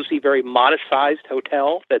cozy, very modest-sized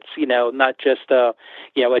hotel that's, not just a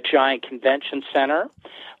giant convention center.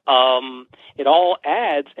 It all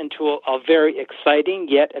adds into a very exciting,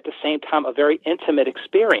 yet at the same time a very intimate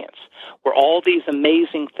experience where all these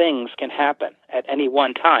amazing things can happen at any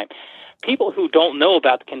one time. People who don't know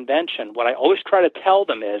about the convention, what I always try to tell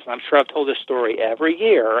them is, and I'm sure I've told this story every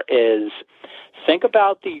year, is think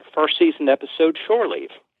about the first season episode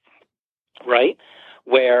Shoreleave, right?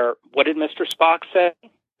 Where, what did Mr. Spock say?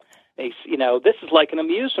 This is like an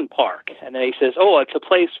amusement park. And then he says, it's a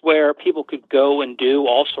place where people could go and do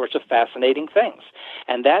all sorts of fascinating things.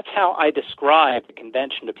 And that's how I describe the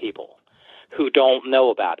convention to people who don't know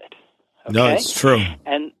about it. Okay? No, it's true.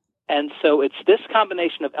 And so it's this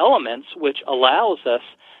combination of elements which allows us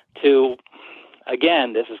to,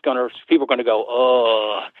 again, people are going to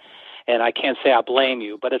go, and I can't say I blame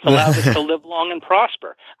you, but it's allowed us to live long and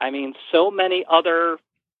prosper. I mean, so many other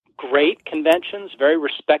great conventions, very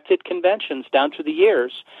respected conventions down through the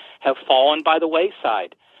years have fallen by the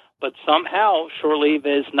wayside. But somehow Shoreleave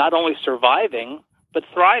is not only surviving, but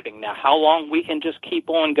thriving. Now, how long we can just keep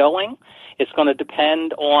on going, it's going to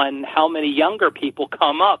depend on how many younger people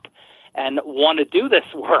come up and want to do this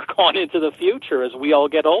work on into the future as we all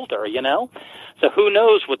get older, you know? So who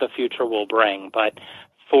knows what the future will bring, but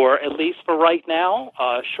at least for right now,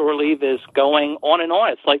 Shoreleave is going on and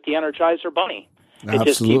on. It's like the Energizer Bunny. It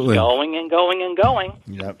just keeps going and going and going.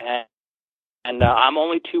 Yep. And I'm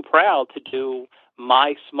only too proud to do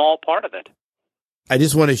my small part of it. I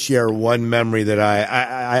just want to share one memory that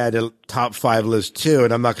I had a top 5 list too,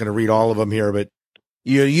 and I'm not going to read all of them here, but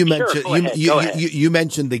you mentioned you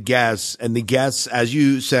mentioned the guests, and the guests, as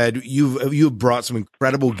you said, you've brought some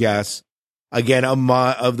incredible guests. Again,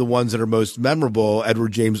 of the ones that are most memorable,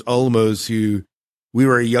 Edward James Olmos, who we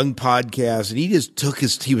were a young podcast, and he just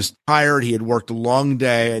he was tired. He had worked a long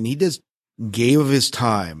day, and he just gave of his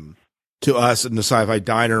time to us in the Sci-Fi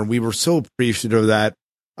Diner. And we were so appreciative of that.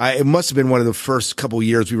 It must have been one of the first couple of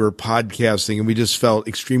years we were podcasting, and we just felt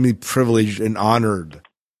extremely privileged and honored.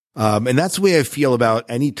 And that's the way I feel about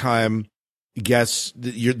any time the guests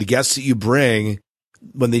that you bring,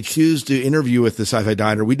 when they choose to interview with the Sci-Fi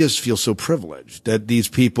Diner, we just feel so privileged that these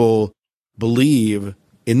people believe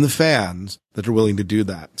in the fans that are willing to do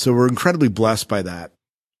that. So we're incredibly blessed by that.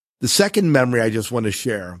 The second memory I just want to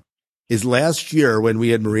share is last year when we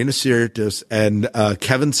had Marina Sirtis and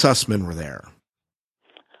Kevin Sussman were there.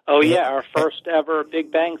 Oh, yeah, our first ever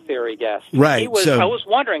Big Bang Theory guest. Right. I was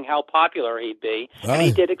wondering how popular he'd be, and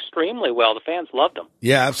he did extremely well. The fans loved him.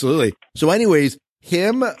 Yeah, absolutely. So anyways,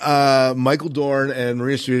 him, Michael Dorn, and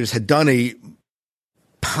Marina Sirtis had done a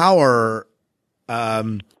power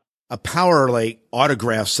like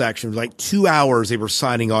autograph section. Like 2 hours they were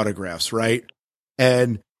signing autographs, right?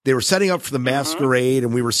 And they were setting up for the masquerade,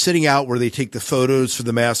 and we were sitting out where they take the photos for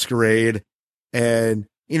the masquerade. And,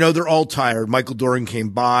 you know, they're all tired. Michael Dorn came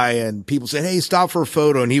by, and people said, "Hey, stop for a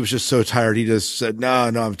photo." And he was just so tired. He just said, no,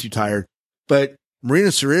 I'm too tired. But Marina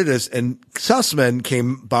Sirtis and Sussman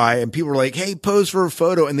came by, and people were like, "Hey, pose for a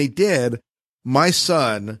photo." And they did. My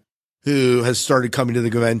son, who has started coming to the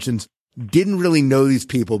conventions, didn't really know these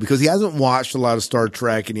people because he hasn't watched a lot of Star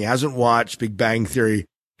Trek and he hasn't watched Big Bang Theory.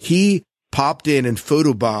 He popped in and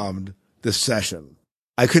photobombed this session.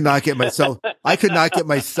 I could not get my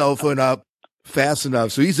cell phone up fast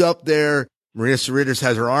enough. So he's up there. Marina Sirtis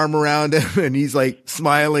has her arm around him, and he's like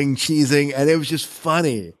smiling, cheesing, and it was just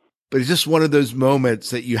funny. But it's just one of those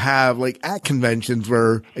moments that you have like at conventions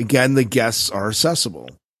where, again, the guests are accessible.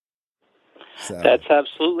 So. That's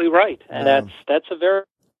absolutely right. And that's a very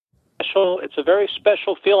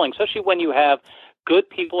special feeling, especially when you have good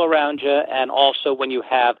people around you, and also when you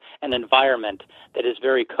have an environment that is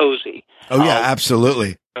very cozy. Oh, yeah,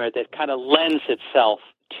 absolutely. That kind of lends itself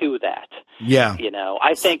to that. Yeah. You know,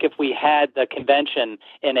 I think if we had the convention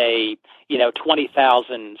in a,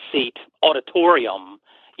 20,000 seat auditorium,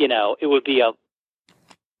 it would be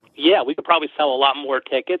we could probably sell a lot more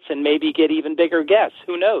tickets and maybe get even bigger guests.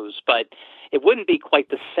 Who knows? But it wouldn't be quite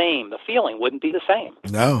the same. The feeling wouldn't be the same.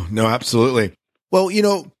 No, absolutely. Well,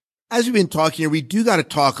 as we've been talking here, we do got to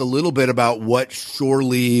talk a little bit about what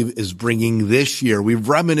Shoreleave is bringing this year. We've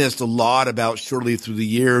reminisced a lot about Shoreleave through the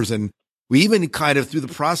years, and we even kind of through the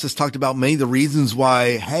process talked about many of the reasons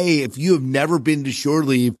why, hey, if you have never been to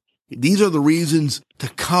Shoreleave, these are the reasons to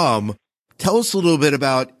come. Tell us a little bit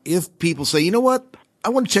about if people say, you know what, I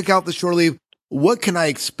want to check out the Shoreleave. What can I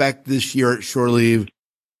expect this year at Shoreleave?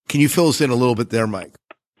 Can you fill us in a little bit there, Mike?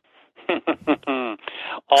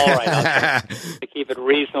 All right. I'll keep it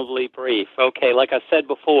reasonably brief. Okay, like I said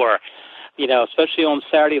before, especially on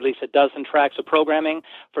Saturday, at least a dozen tracks of programming.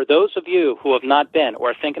 For those of you who have not been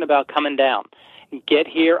or are thinking about coming down, get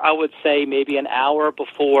here, I would say, maybe an hour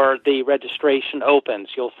before the registration opens.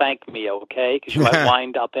 You'll thank me, okay? Because you might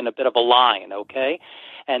wind up in a bit of a line, okay?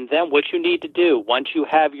 And then what you need to do, once you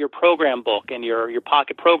have your program book and your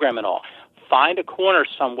pocket program and all, find a corner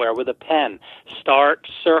somewhere with a pen. Start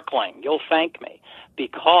circling. You'll thank me,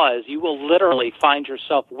 because you will literally find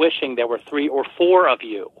yourself wishing there were 3 or 4 of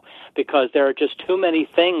you, because there are just too many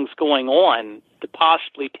things going on to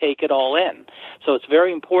possibly take it all in. So it's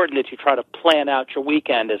very important that you try to plan out your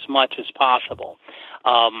weekend as much as possible.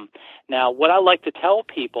 Now, what I like to tell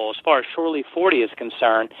people as far as Shoreleave 40 is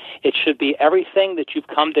concerned, it should be everything that you've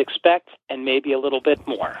come to expect and maybe a little bit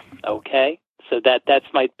more, okay? So that's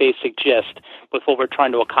my basic gist with what we're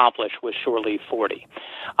trying to accomplish with Shoreleave 40.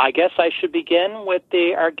 I guess I should begin with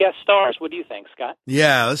our guest stars. What do you think, Scott?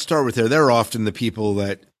 Yeah, let's start with there. They're often the people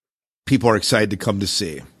that people are excited to come to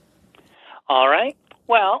see. All right.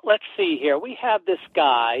 Well, let's see here. We have this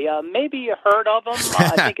guy. Maybe you heard of him.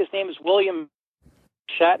 I think his name is William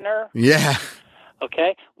Shatner. Yeah.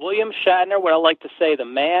 Okay, William Shatner, what I like to say, the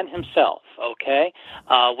man himself, okay?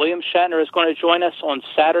 William Shatner is going to join us on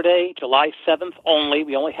Saturday, July 7th only.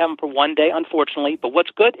 We only have him for one day, unfortunately. But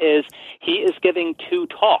what's good is he is giving 2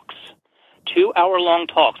 talks, 2-hour-long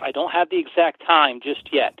talks. I don't have the exact time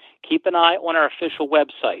just yet. Keep an eye on our official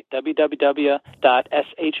website,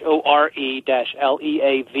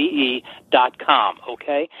 www.shore-leave.com,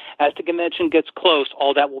 okay? As the convention gets close,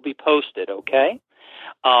 all that will be posted, okay?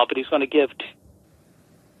 But he's going to give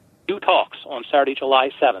 2 talks on Saturday,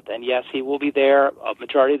 July 7th. And yes, he will be there a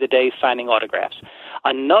majority of the day signing autographs.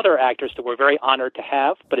 Another actress that we're very honored to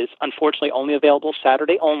have, but is unfortunately only available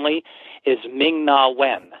Saturday only, is Ming-Na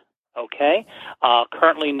Wen. Okay?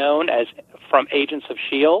 Currently known as from Agents of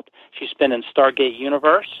S.H.I.E.L.D. She's been in Stargate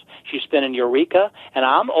Universe. She's been in Eureka. And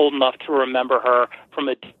I'm old enough to remember her from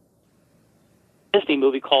a Disney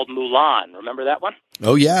movie called Mulan. Remember that one?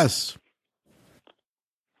 Oh, yes.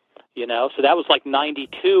 You know, so that was like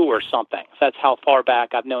 92 or something. So that's how far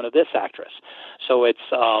back I've known of this actress. So it's,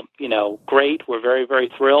 great. We're very, very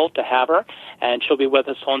thrilled to have her. And she'll be with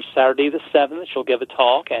us on Saturday the 7th. She'll give a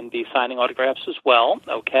talk and be signing autographs as well.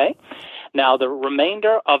 Okay. Now, the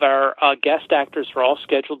remainder of our guest actors are all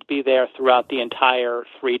scheduled to be there throughout the entire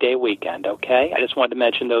 3-day weekend. Okay. I just wanted to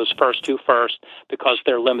mention those first 2 first because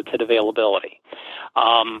they're limited availability.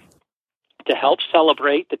 To help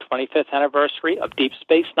celebrate the 25th anniversary of Deep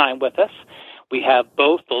Space Nine with us, we have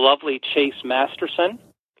both the lovely Chase Masterson,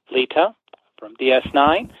 Lita, from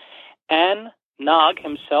DS9, and Nog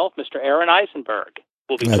himself, Mr. Aaron Eisenberg,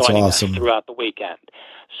 will be joining us throughout the weekend.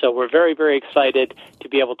 So we're very, very excited to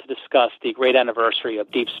be able to discuss the great anniversary of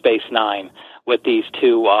Deep Space Nine with these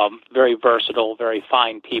 2 very versatile, very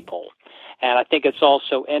fine people. And I think it's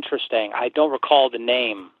also interesting. I don't recall the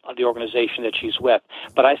name of the organization that she's with,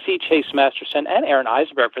 but I see Chase Masterson and Aaron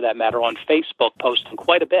Eisenberg, for that matter, on Facebook posting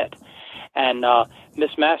quite a bit. And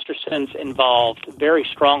Miss Masterson's involved very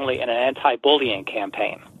strongly in an anti-bullying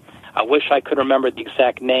campaign. I wish I could remember the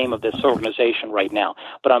exact name of this organization right now,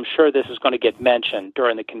 but I'm sure this is going to get mentioned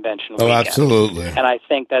during the convention weekend. Oh, absolutely. And I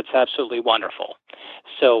think that's absolutely wonderful.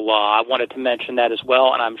 So I wanted to mention that as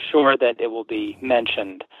well, and I'm sure that it will be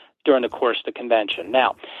mentioned during the course of the convention.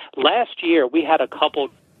 Now, last year we had a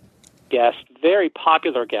couple guests, very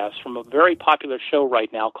popular guests, from a very popular show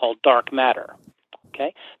right now called Dark Matter.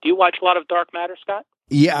 Okay? Do you watch a lot of Dark Matter, Scott?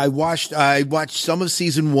 Yeah, I watched some of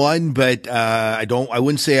season 1, but I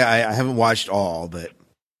wouldn't say I haven't watched all, but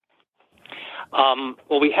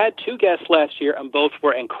well, we had 2 guests last year, and both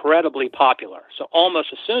were incredibly popular. So almost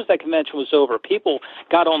as soon as that convention was over, people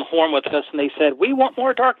got on the horn with us, and they said, we want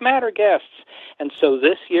more Dark Matter guests. And so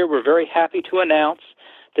this year, we're very happy to announce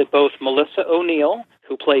that both Melissa O'Neill,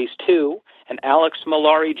 who plays 2, and Alex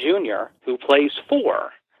Malari Jr., who plays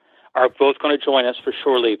 4, are both going to join us for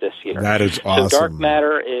Shoreleave this year. That is awesome. So Dark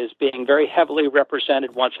Matter is being very heavily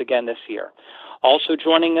represented once again this year. Also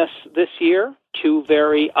joining us this year, 2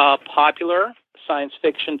 very popular science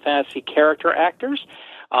fiction fantasy character actors,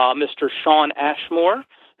 Mr. Sean Ashmore,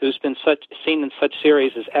 who's been seen in such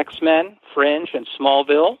series as X-Men, Fringe, and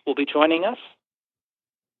Smallville, will be joining us,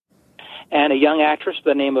 and a young actress by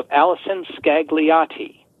the name of Allison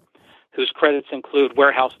Scagliotti, whose credits include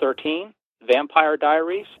Warehouse 13, Vampire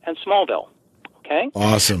Diaries, and Smallville. Okay?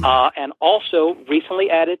 Awesome. And also recently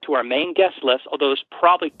added to our main guest list, although this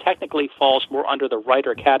probably technically falls more under the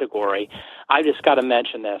writer category, I just got to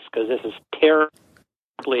mention this because this is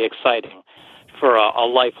terribly exciting for a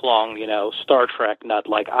lifelong, Star Trek nut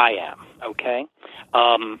like I am. Okay?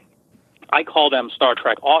 I call them Star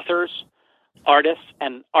Trek authors, artists,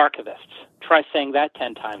 and archivists. Try saying that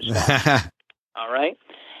 10 times fast. All right?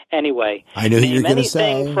 Anyway, I know you're going to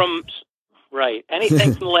say.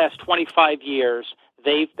 Anything from the last 25 years,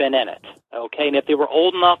 they've been in it. Okay? And if they were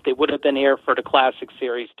old enough, they would have been here for the classic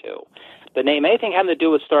series, too. But name anything having to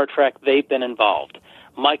do with Star Trek, they've been involved.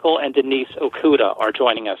 Michael and Denise Okuda are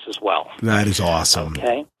joining us as well. That is awesome.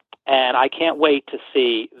 Okay? And I can't wait to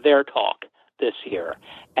see their talk this year.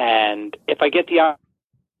 And if I get the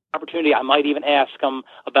opportunity, I might even ask them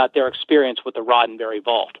about their experience with the Roddenberry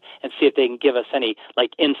Vault and see if they can give us any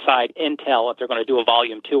inside intel if they're going to do a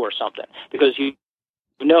volume 2 or something, because you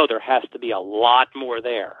know there has to be a lot more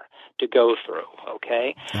there to go through.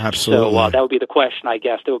 Okay, absolutely. So that would be the question, I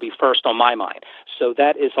guess, that would be first on my mind. So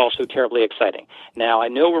that is also terribly exciting. Now, I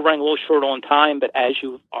know we're running a little short on time, but as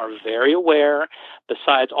you are very aware,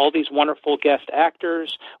 besides all these wonderful guest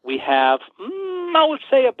actors, we have I would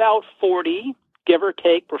say about 40, give or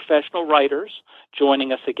take, professional writers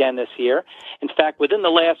joining us again this year. In fact, within the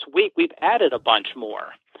last week, we've added a bunch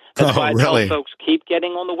more. That's why I really? tell folks, keep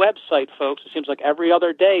getting on the website, folks. It seems like every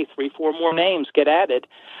other day, 3-4 more names get added.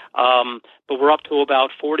 But we're up to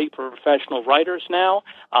about 40 professional writers now.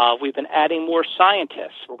 We've been adding more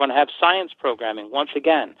scientists. We're going to have science programming once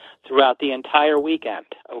again throughout the entire weekend,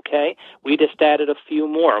 okay? We just added a few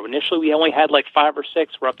more. Initially, we only had like 5 or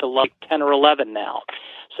 6. We're up to like 10 or 11 now.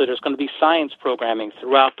 So there's going to be science programming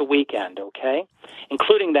throughout the weekend, okay?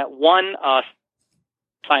 Including that one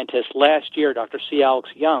scientist last year, Dr. C. Alex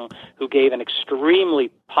Young, who gave an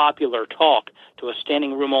extremely popular talk to a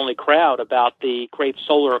standing room only crowd about the great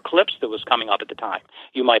solar eclipse that was coming up at the time,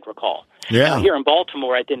 you might recall. Yeah. Now, here in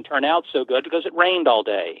Baltimore, it didn't turn out so good because it rained all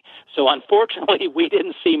day. So unfortunately, we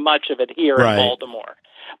didn't see much of it here in Baltimore.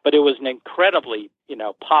 But it was an incredibly,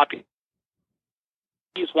 popular.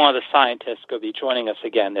 He's one of the scientists going to be joining us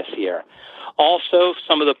again this year. Also,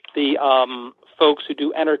 some of the folks who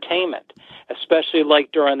do entertainment, especially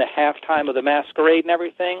like during the halftime of the masquerade and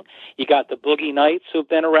everything. You got the Boogie Nights who've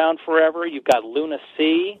been around forever. You've got Luna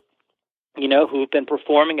C., who've been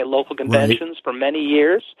performing at local conventions for many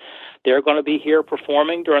years. They're going to be here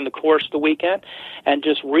performing during the course of the weekend. And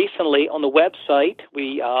just recently on the website,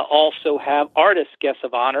 we also have artist guest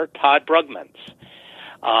of honor, Todd Brugmans,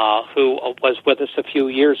 who was with us a few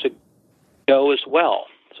years ago as well.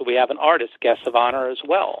 So we have an artist guest of honor as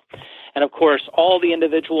well. And, of course, all the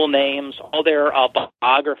individual names, all their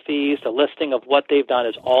biographies, the listing of what they've done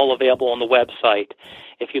is all available on the website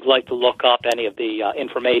if you'd like to look up any of the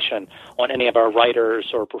information on any of our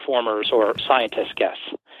writers or performers or scientist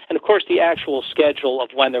guests. And, of course, the actual schedule of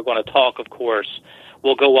when they're going to talk, of course,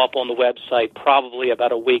 will go up on the website probably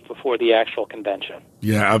about a week before the actual convention.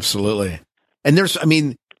 Yeah, absolutely. And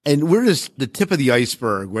and we're just the tip of the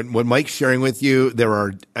iceberg. When Mike's sharing with you, there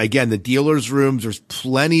are, again, the dealers' rooms. There's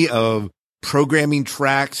plenty of programming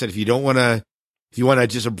tracks that if you want to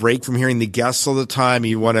just a break from hearing the guests all the time,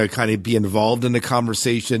 you want to kind of be involved in the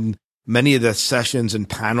conversation. Many of the sessions and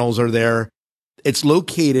panels are there. It's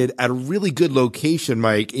located at a really good location,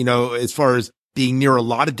 Mike, as far as being near a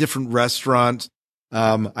lot of different restaurants.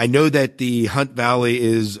 I know that the Hunt Valley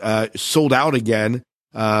is sold out again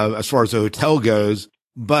as far as the hotel goes.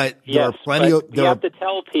 But there are plenty of. You have to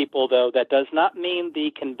tell people, though, that does not mean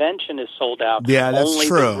the convention is sold out. Yeah, that's only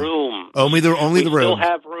true. The room. Only the room. We still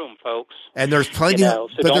have room, folks. And there's plenty. So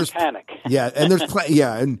don't panic. Yeah, and there's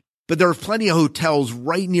but there are plenty of hotels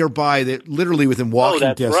right nearby that literally within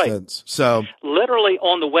walking distance. Right. So literally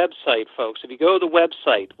on the website, folks. If you go to the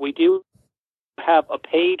website, we do have a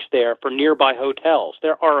page there for nearby hotels.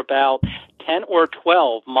 There are about 10 or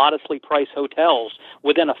 12 modestly priced hotels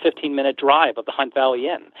within a 15-minute drive of the Hunt Valley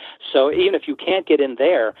Inn. So even if you can't get in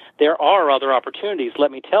there, there are other opportunities, let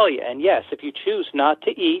me tell you. And yes, if you choose not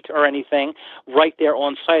to eat or anything right there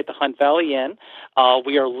on site at the Hunt Valley Inn,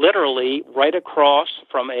 we are literally right across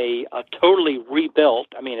from a totally rebuilt,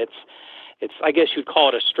 it's, I guess you'd call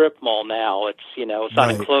it a strip mall now. It's, it's not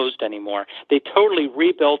enclosed anymore. They totally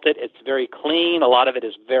rebuilt it. It's very clean. A lot of it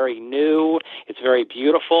is very new. It's very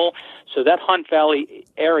beautiful. So that Hunt Valley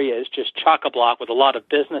area is just chock-a-block with a lot of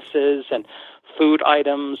businesses and food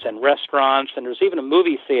items and restaurants. And there's even a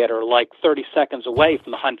movie theater like 30 seconds away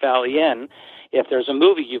from the Hunt Valley Inn. If there's a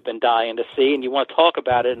movie you've been dying to see and you want to talk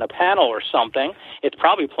about it in a panel or something, it's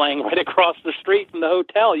probably playing right across the street from the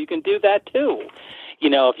hotel. You can do that too.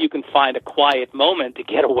 If you can find a quiet moment to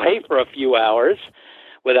get away for a few hours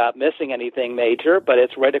without missing anything major, but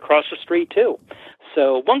it's right across the street too.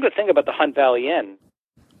 So one good thing about the Hunt Valley Inn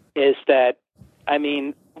is that,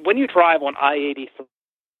 when you drive on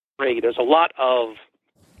I-83, there's a lot of,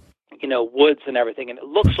 woods and everything, and it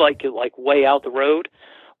looks like you're like way out the road,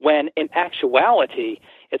 when in actuality,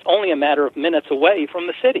 it's only a matter of minutes away from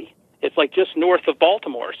the city. It's like just north of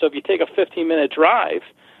Baltimore. So if you take a 15-minute drive,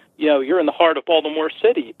 you're in the heart of Baltimore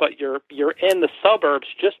City, but you're in the suburbs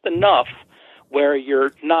just enough where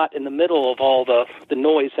you're not in the middle of all the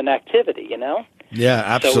noise and activity, Yeah,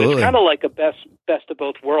 absolutely. So it's kind of like a best of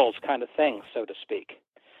both worlds kind of thing, so to speak.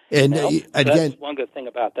 And again, that's one good thing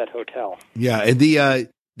about that hotel. Yeah, and the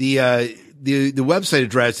website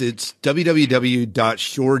address, it's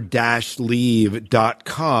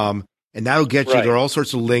www.shore-leave.com, and that'll get you. There are all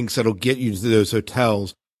sorts of links that'll get you to those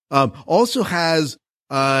hotels. Also has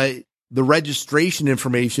the registration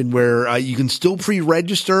information where you can still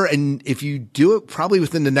pre-register, and if you do it probably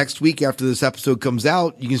within the next week after this episode comes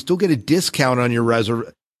out, you can still get a discount on your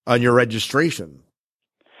registration.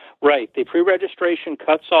 Right. The pre-registration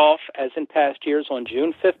cuts off, as in past years, on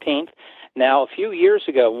June 15th, Now, a few years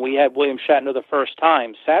ago, when we had William Shatner the first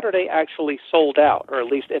time, Saturday actually sold out, or at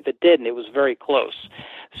least if it didn't, it was very close.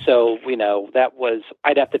 So, that was,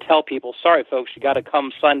 I'd have to tell people, sorry, folks, you got to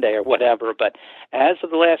come Sunday or whatever. But as of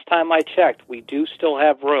the last time I checked, we do still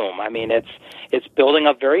have room. I mean, it's building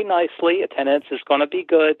up very nicely. Attendance is going to be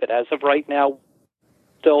good, but as of right now,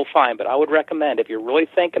 still fine. But I would recommend, if you're really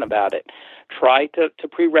thinking about it, try to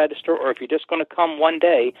pre-register, or if you're just going to come one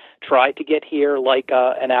day, try to get here like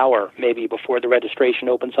an hour maybe before the registration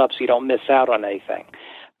opens up so you don't miss out on anything.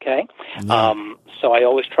 Okay? Yeah. So I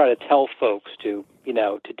always try to tell folks to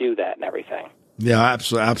do that and everything. Yeah,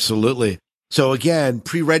 absolutely. So again,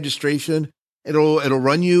 pre-registration, it'll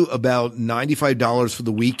run you about $95 for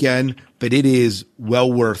the weekend, but it is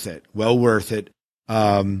well worth it. Well worth it.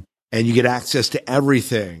 And you get access to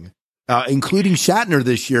everything, including Shatner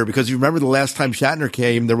this year, because you remember the last time Shatner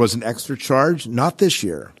came, there was an extra charge. Not this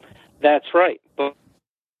year. That's right.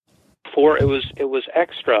 Before it was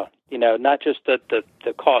extra. Not just the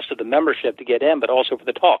cost of the membership to get in, but also for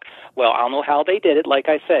the talk. Well, I don't know how they did it. Like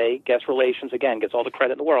I say, guest relations, again, gets all the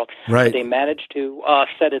credit in the world. Right. But they managed to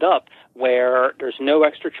set it up where there's no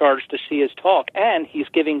extra charge to see his talk, and he's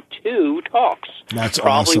giving 2 talks. That's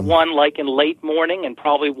probably awesome. One like in late morning and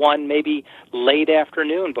probably one maybe late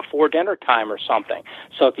afternoon before dinner time or something.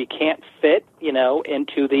 So if you can't fit,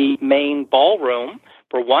 into the main ballroom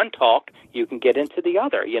for one talk, you can get into the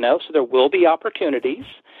other, So there will be opportunities,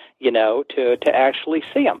 to actually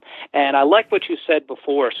see them. And I like what you said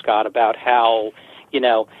before, Scott, about how,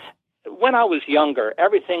 when I was younger,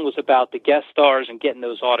 everything was about the guest stars and getting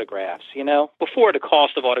those autographs, before the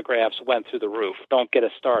cost of autographs went through the roof. Don't get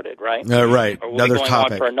us started, right? Right. Or we'll another be going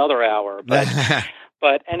topic. on for another hour. But,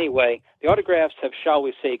 but anyway, the autographs have, shall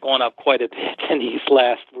we say, gone up quite a bit in these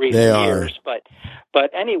last recent years.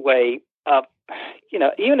 But anyway,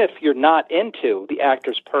 even if you're not into the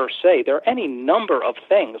actors per se, there are any number of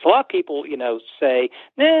things. A lot of people, say,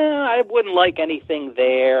 nah, I wouldn't like anything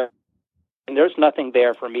there, and there's nothing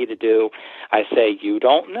there for me to do. I say, you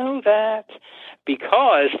don't know that,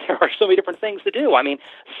 because there are so many different things to do. I mean,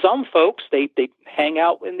 some folks, they hang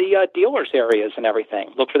out in the dealers' areas and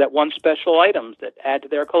everything, look for that one special items that add to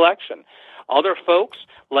their collection. Other folks,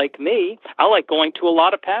 like me, I like going to a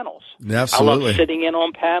lot of panels. Absolutely. I love sitting in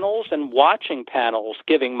on panels and watching panels,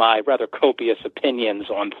 giving my rather copious opinions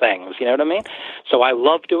on things, you know what I mean? So I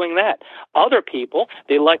love doing that. Other people,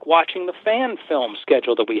 they like watching the fan film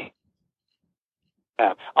schedule that we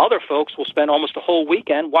have. Other folks will spend almost a whole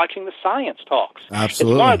weekend watching the science talks.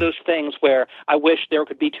 Absolutely. It's one of those things where I wish there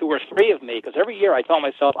could be 2 or 3 of me, because every year I tell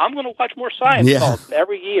myself, I'm going to watch more science talks.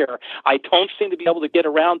 Every year I don't seem to be able to get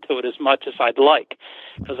around to it as much as I'd like,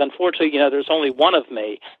 because unfortunately, there's only one of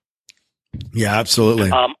me. Yeah, absolutely.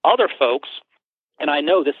 Other folks, and I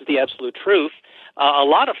know this is the absolute truth, a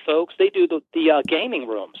lot of folks, they do the gaming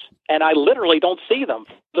rooms, and I literally don't see them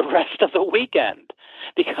the rest of the weekend,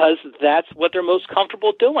 because that's what they're most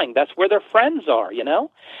comfortable doing. That's where their friends are,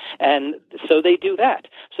 And so they do that.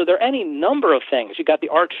 So there are any number of things. You've got the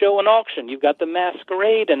art show and auction. You've got the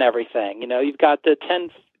masquerade and everything. You've got the 10...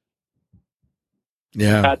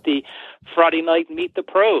 Yeah. You've got the Friday night Meet the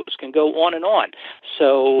Pros. Can go on and on.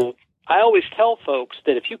 So I always tell folks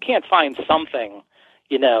that if you can't find something,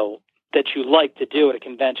 that you like to do at a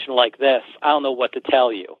convention like this, I don't know what to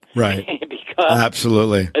tell you. Right. Because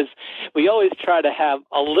absolutely. We always try to have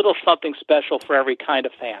a little something special for every kind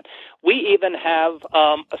of fan. We even have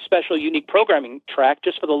a special unique programming track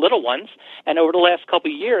just for the little ones. And over the last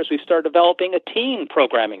couple of years, we've started developing a teen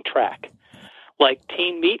programming track, like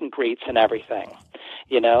teen meet and greets and everything,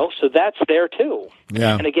 so that's there too.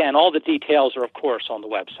 Yeah. And again, all the details are, of course, on the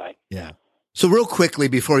website. Yeah. So real quickly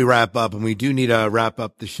before we wrap up, and we do need to wrap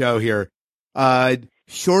up the show here,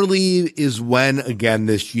 Shoreleave is when again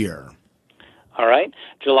this year? All right.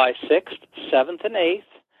 July 6th, 7th, and 8th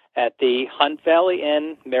at the Hunt Valley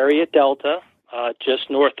Inn, Marriott Delta, just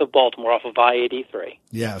north of Baltimore off of I-83.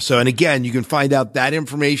 Yeah. So, and again, you can find out that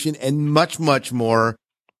information and much, much more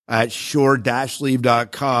at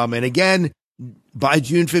shore-leave.com. And again, by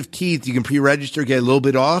June 15th, you can pre-register, get a little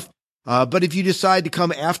bit off. But if you decide to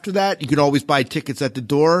come after that, you can always buy tickets at the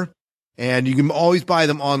door, and you can always buy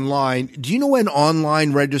them online. Do you know when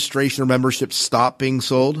online registration or memberships stop being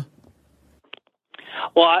sold?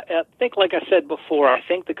 Well, I think, like I said before, I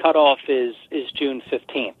think the cutoff is June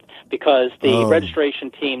 15th, because the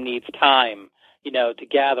registration team needs time, to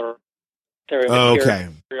gather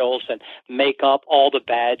materials and make up all the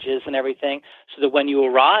badges and everything, so that when you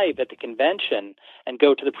arrive at the convention and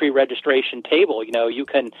go to the pre-registration table, you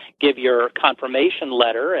can give your confirmation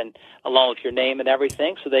letter and along with your name and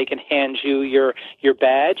everything, so they can hand you your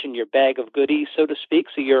badge and your bag of goodies, so to speak,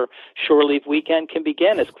 so your Shoreleave weekend can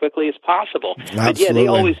begin as quickly as possible. Absolutely. But yeah, they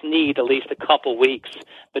always need at least a couple weeks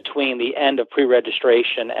between the end of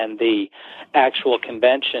pre-registration and the actual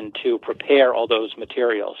convention to prepare all those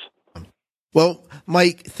materials. Well,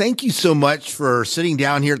 Mike, thank you so much for sitting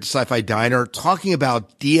down here at the Sci-Fi Diner, talking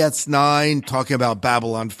about DS9, talking about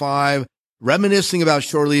Babylon 5, reminiscing about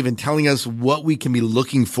Shoreleave, and telling us what we can be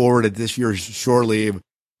looking forward at this year's Shoreleave.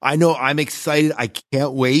 I know I'm excited. I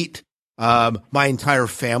can't wait. My entire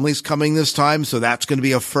family's coming this time, so that's going to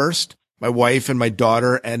be a first. My wife and my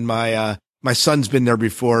daughter and my son's been there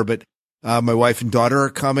before, but my wife and daughter are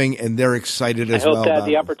coming, and they're excited as well. I hope to have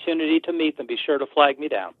the opportunity to meet them. Be sure to flag me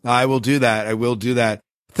down. I will do that.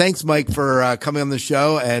 Thanks, Mike, for coming on the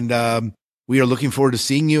show, and we are looking forward to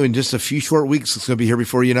seeing you in just a few short weeks. It's going to be here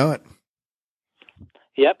before you know it.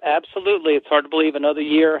 Yep, absolutely. It's hard to believe another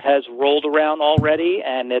year has rolled around already,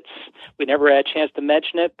 and we never had a chance to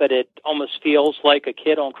mention it, but it almost feels like a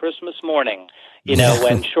kid on Christmas morning.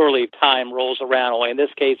 When Shoreleave time rolls around, only in this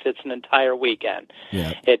case, it's an entire weekend.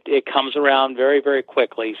 Yeah. It comes around very, very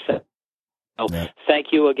quickly. So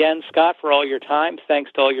thank you again, Scott, for all your time.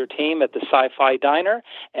 Thanks to all your team at the Sci-Fi Diner,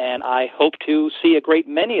 and I hope to see a great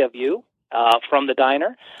many of you from the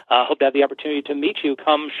diner. Hope to have the opportunity to meet you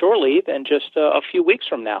come Shoreleave in just a few weeks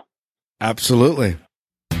from now. Absolutely.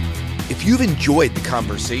 If you've enjoyed the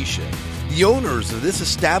conversation, the owners of this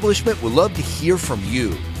establishment would love to hear from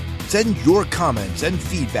you. Send your comments and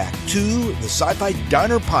feedback to the Sci-Fi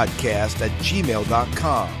Diner Podcast at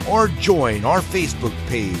gmail.com or join our Facebook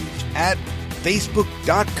page at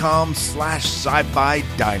facebook.com/Sci-Fi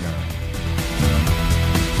Diner.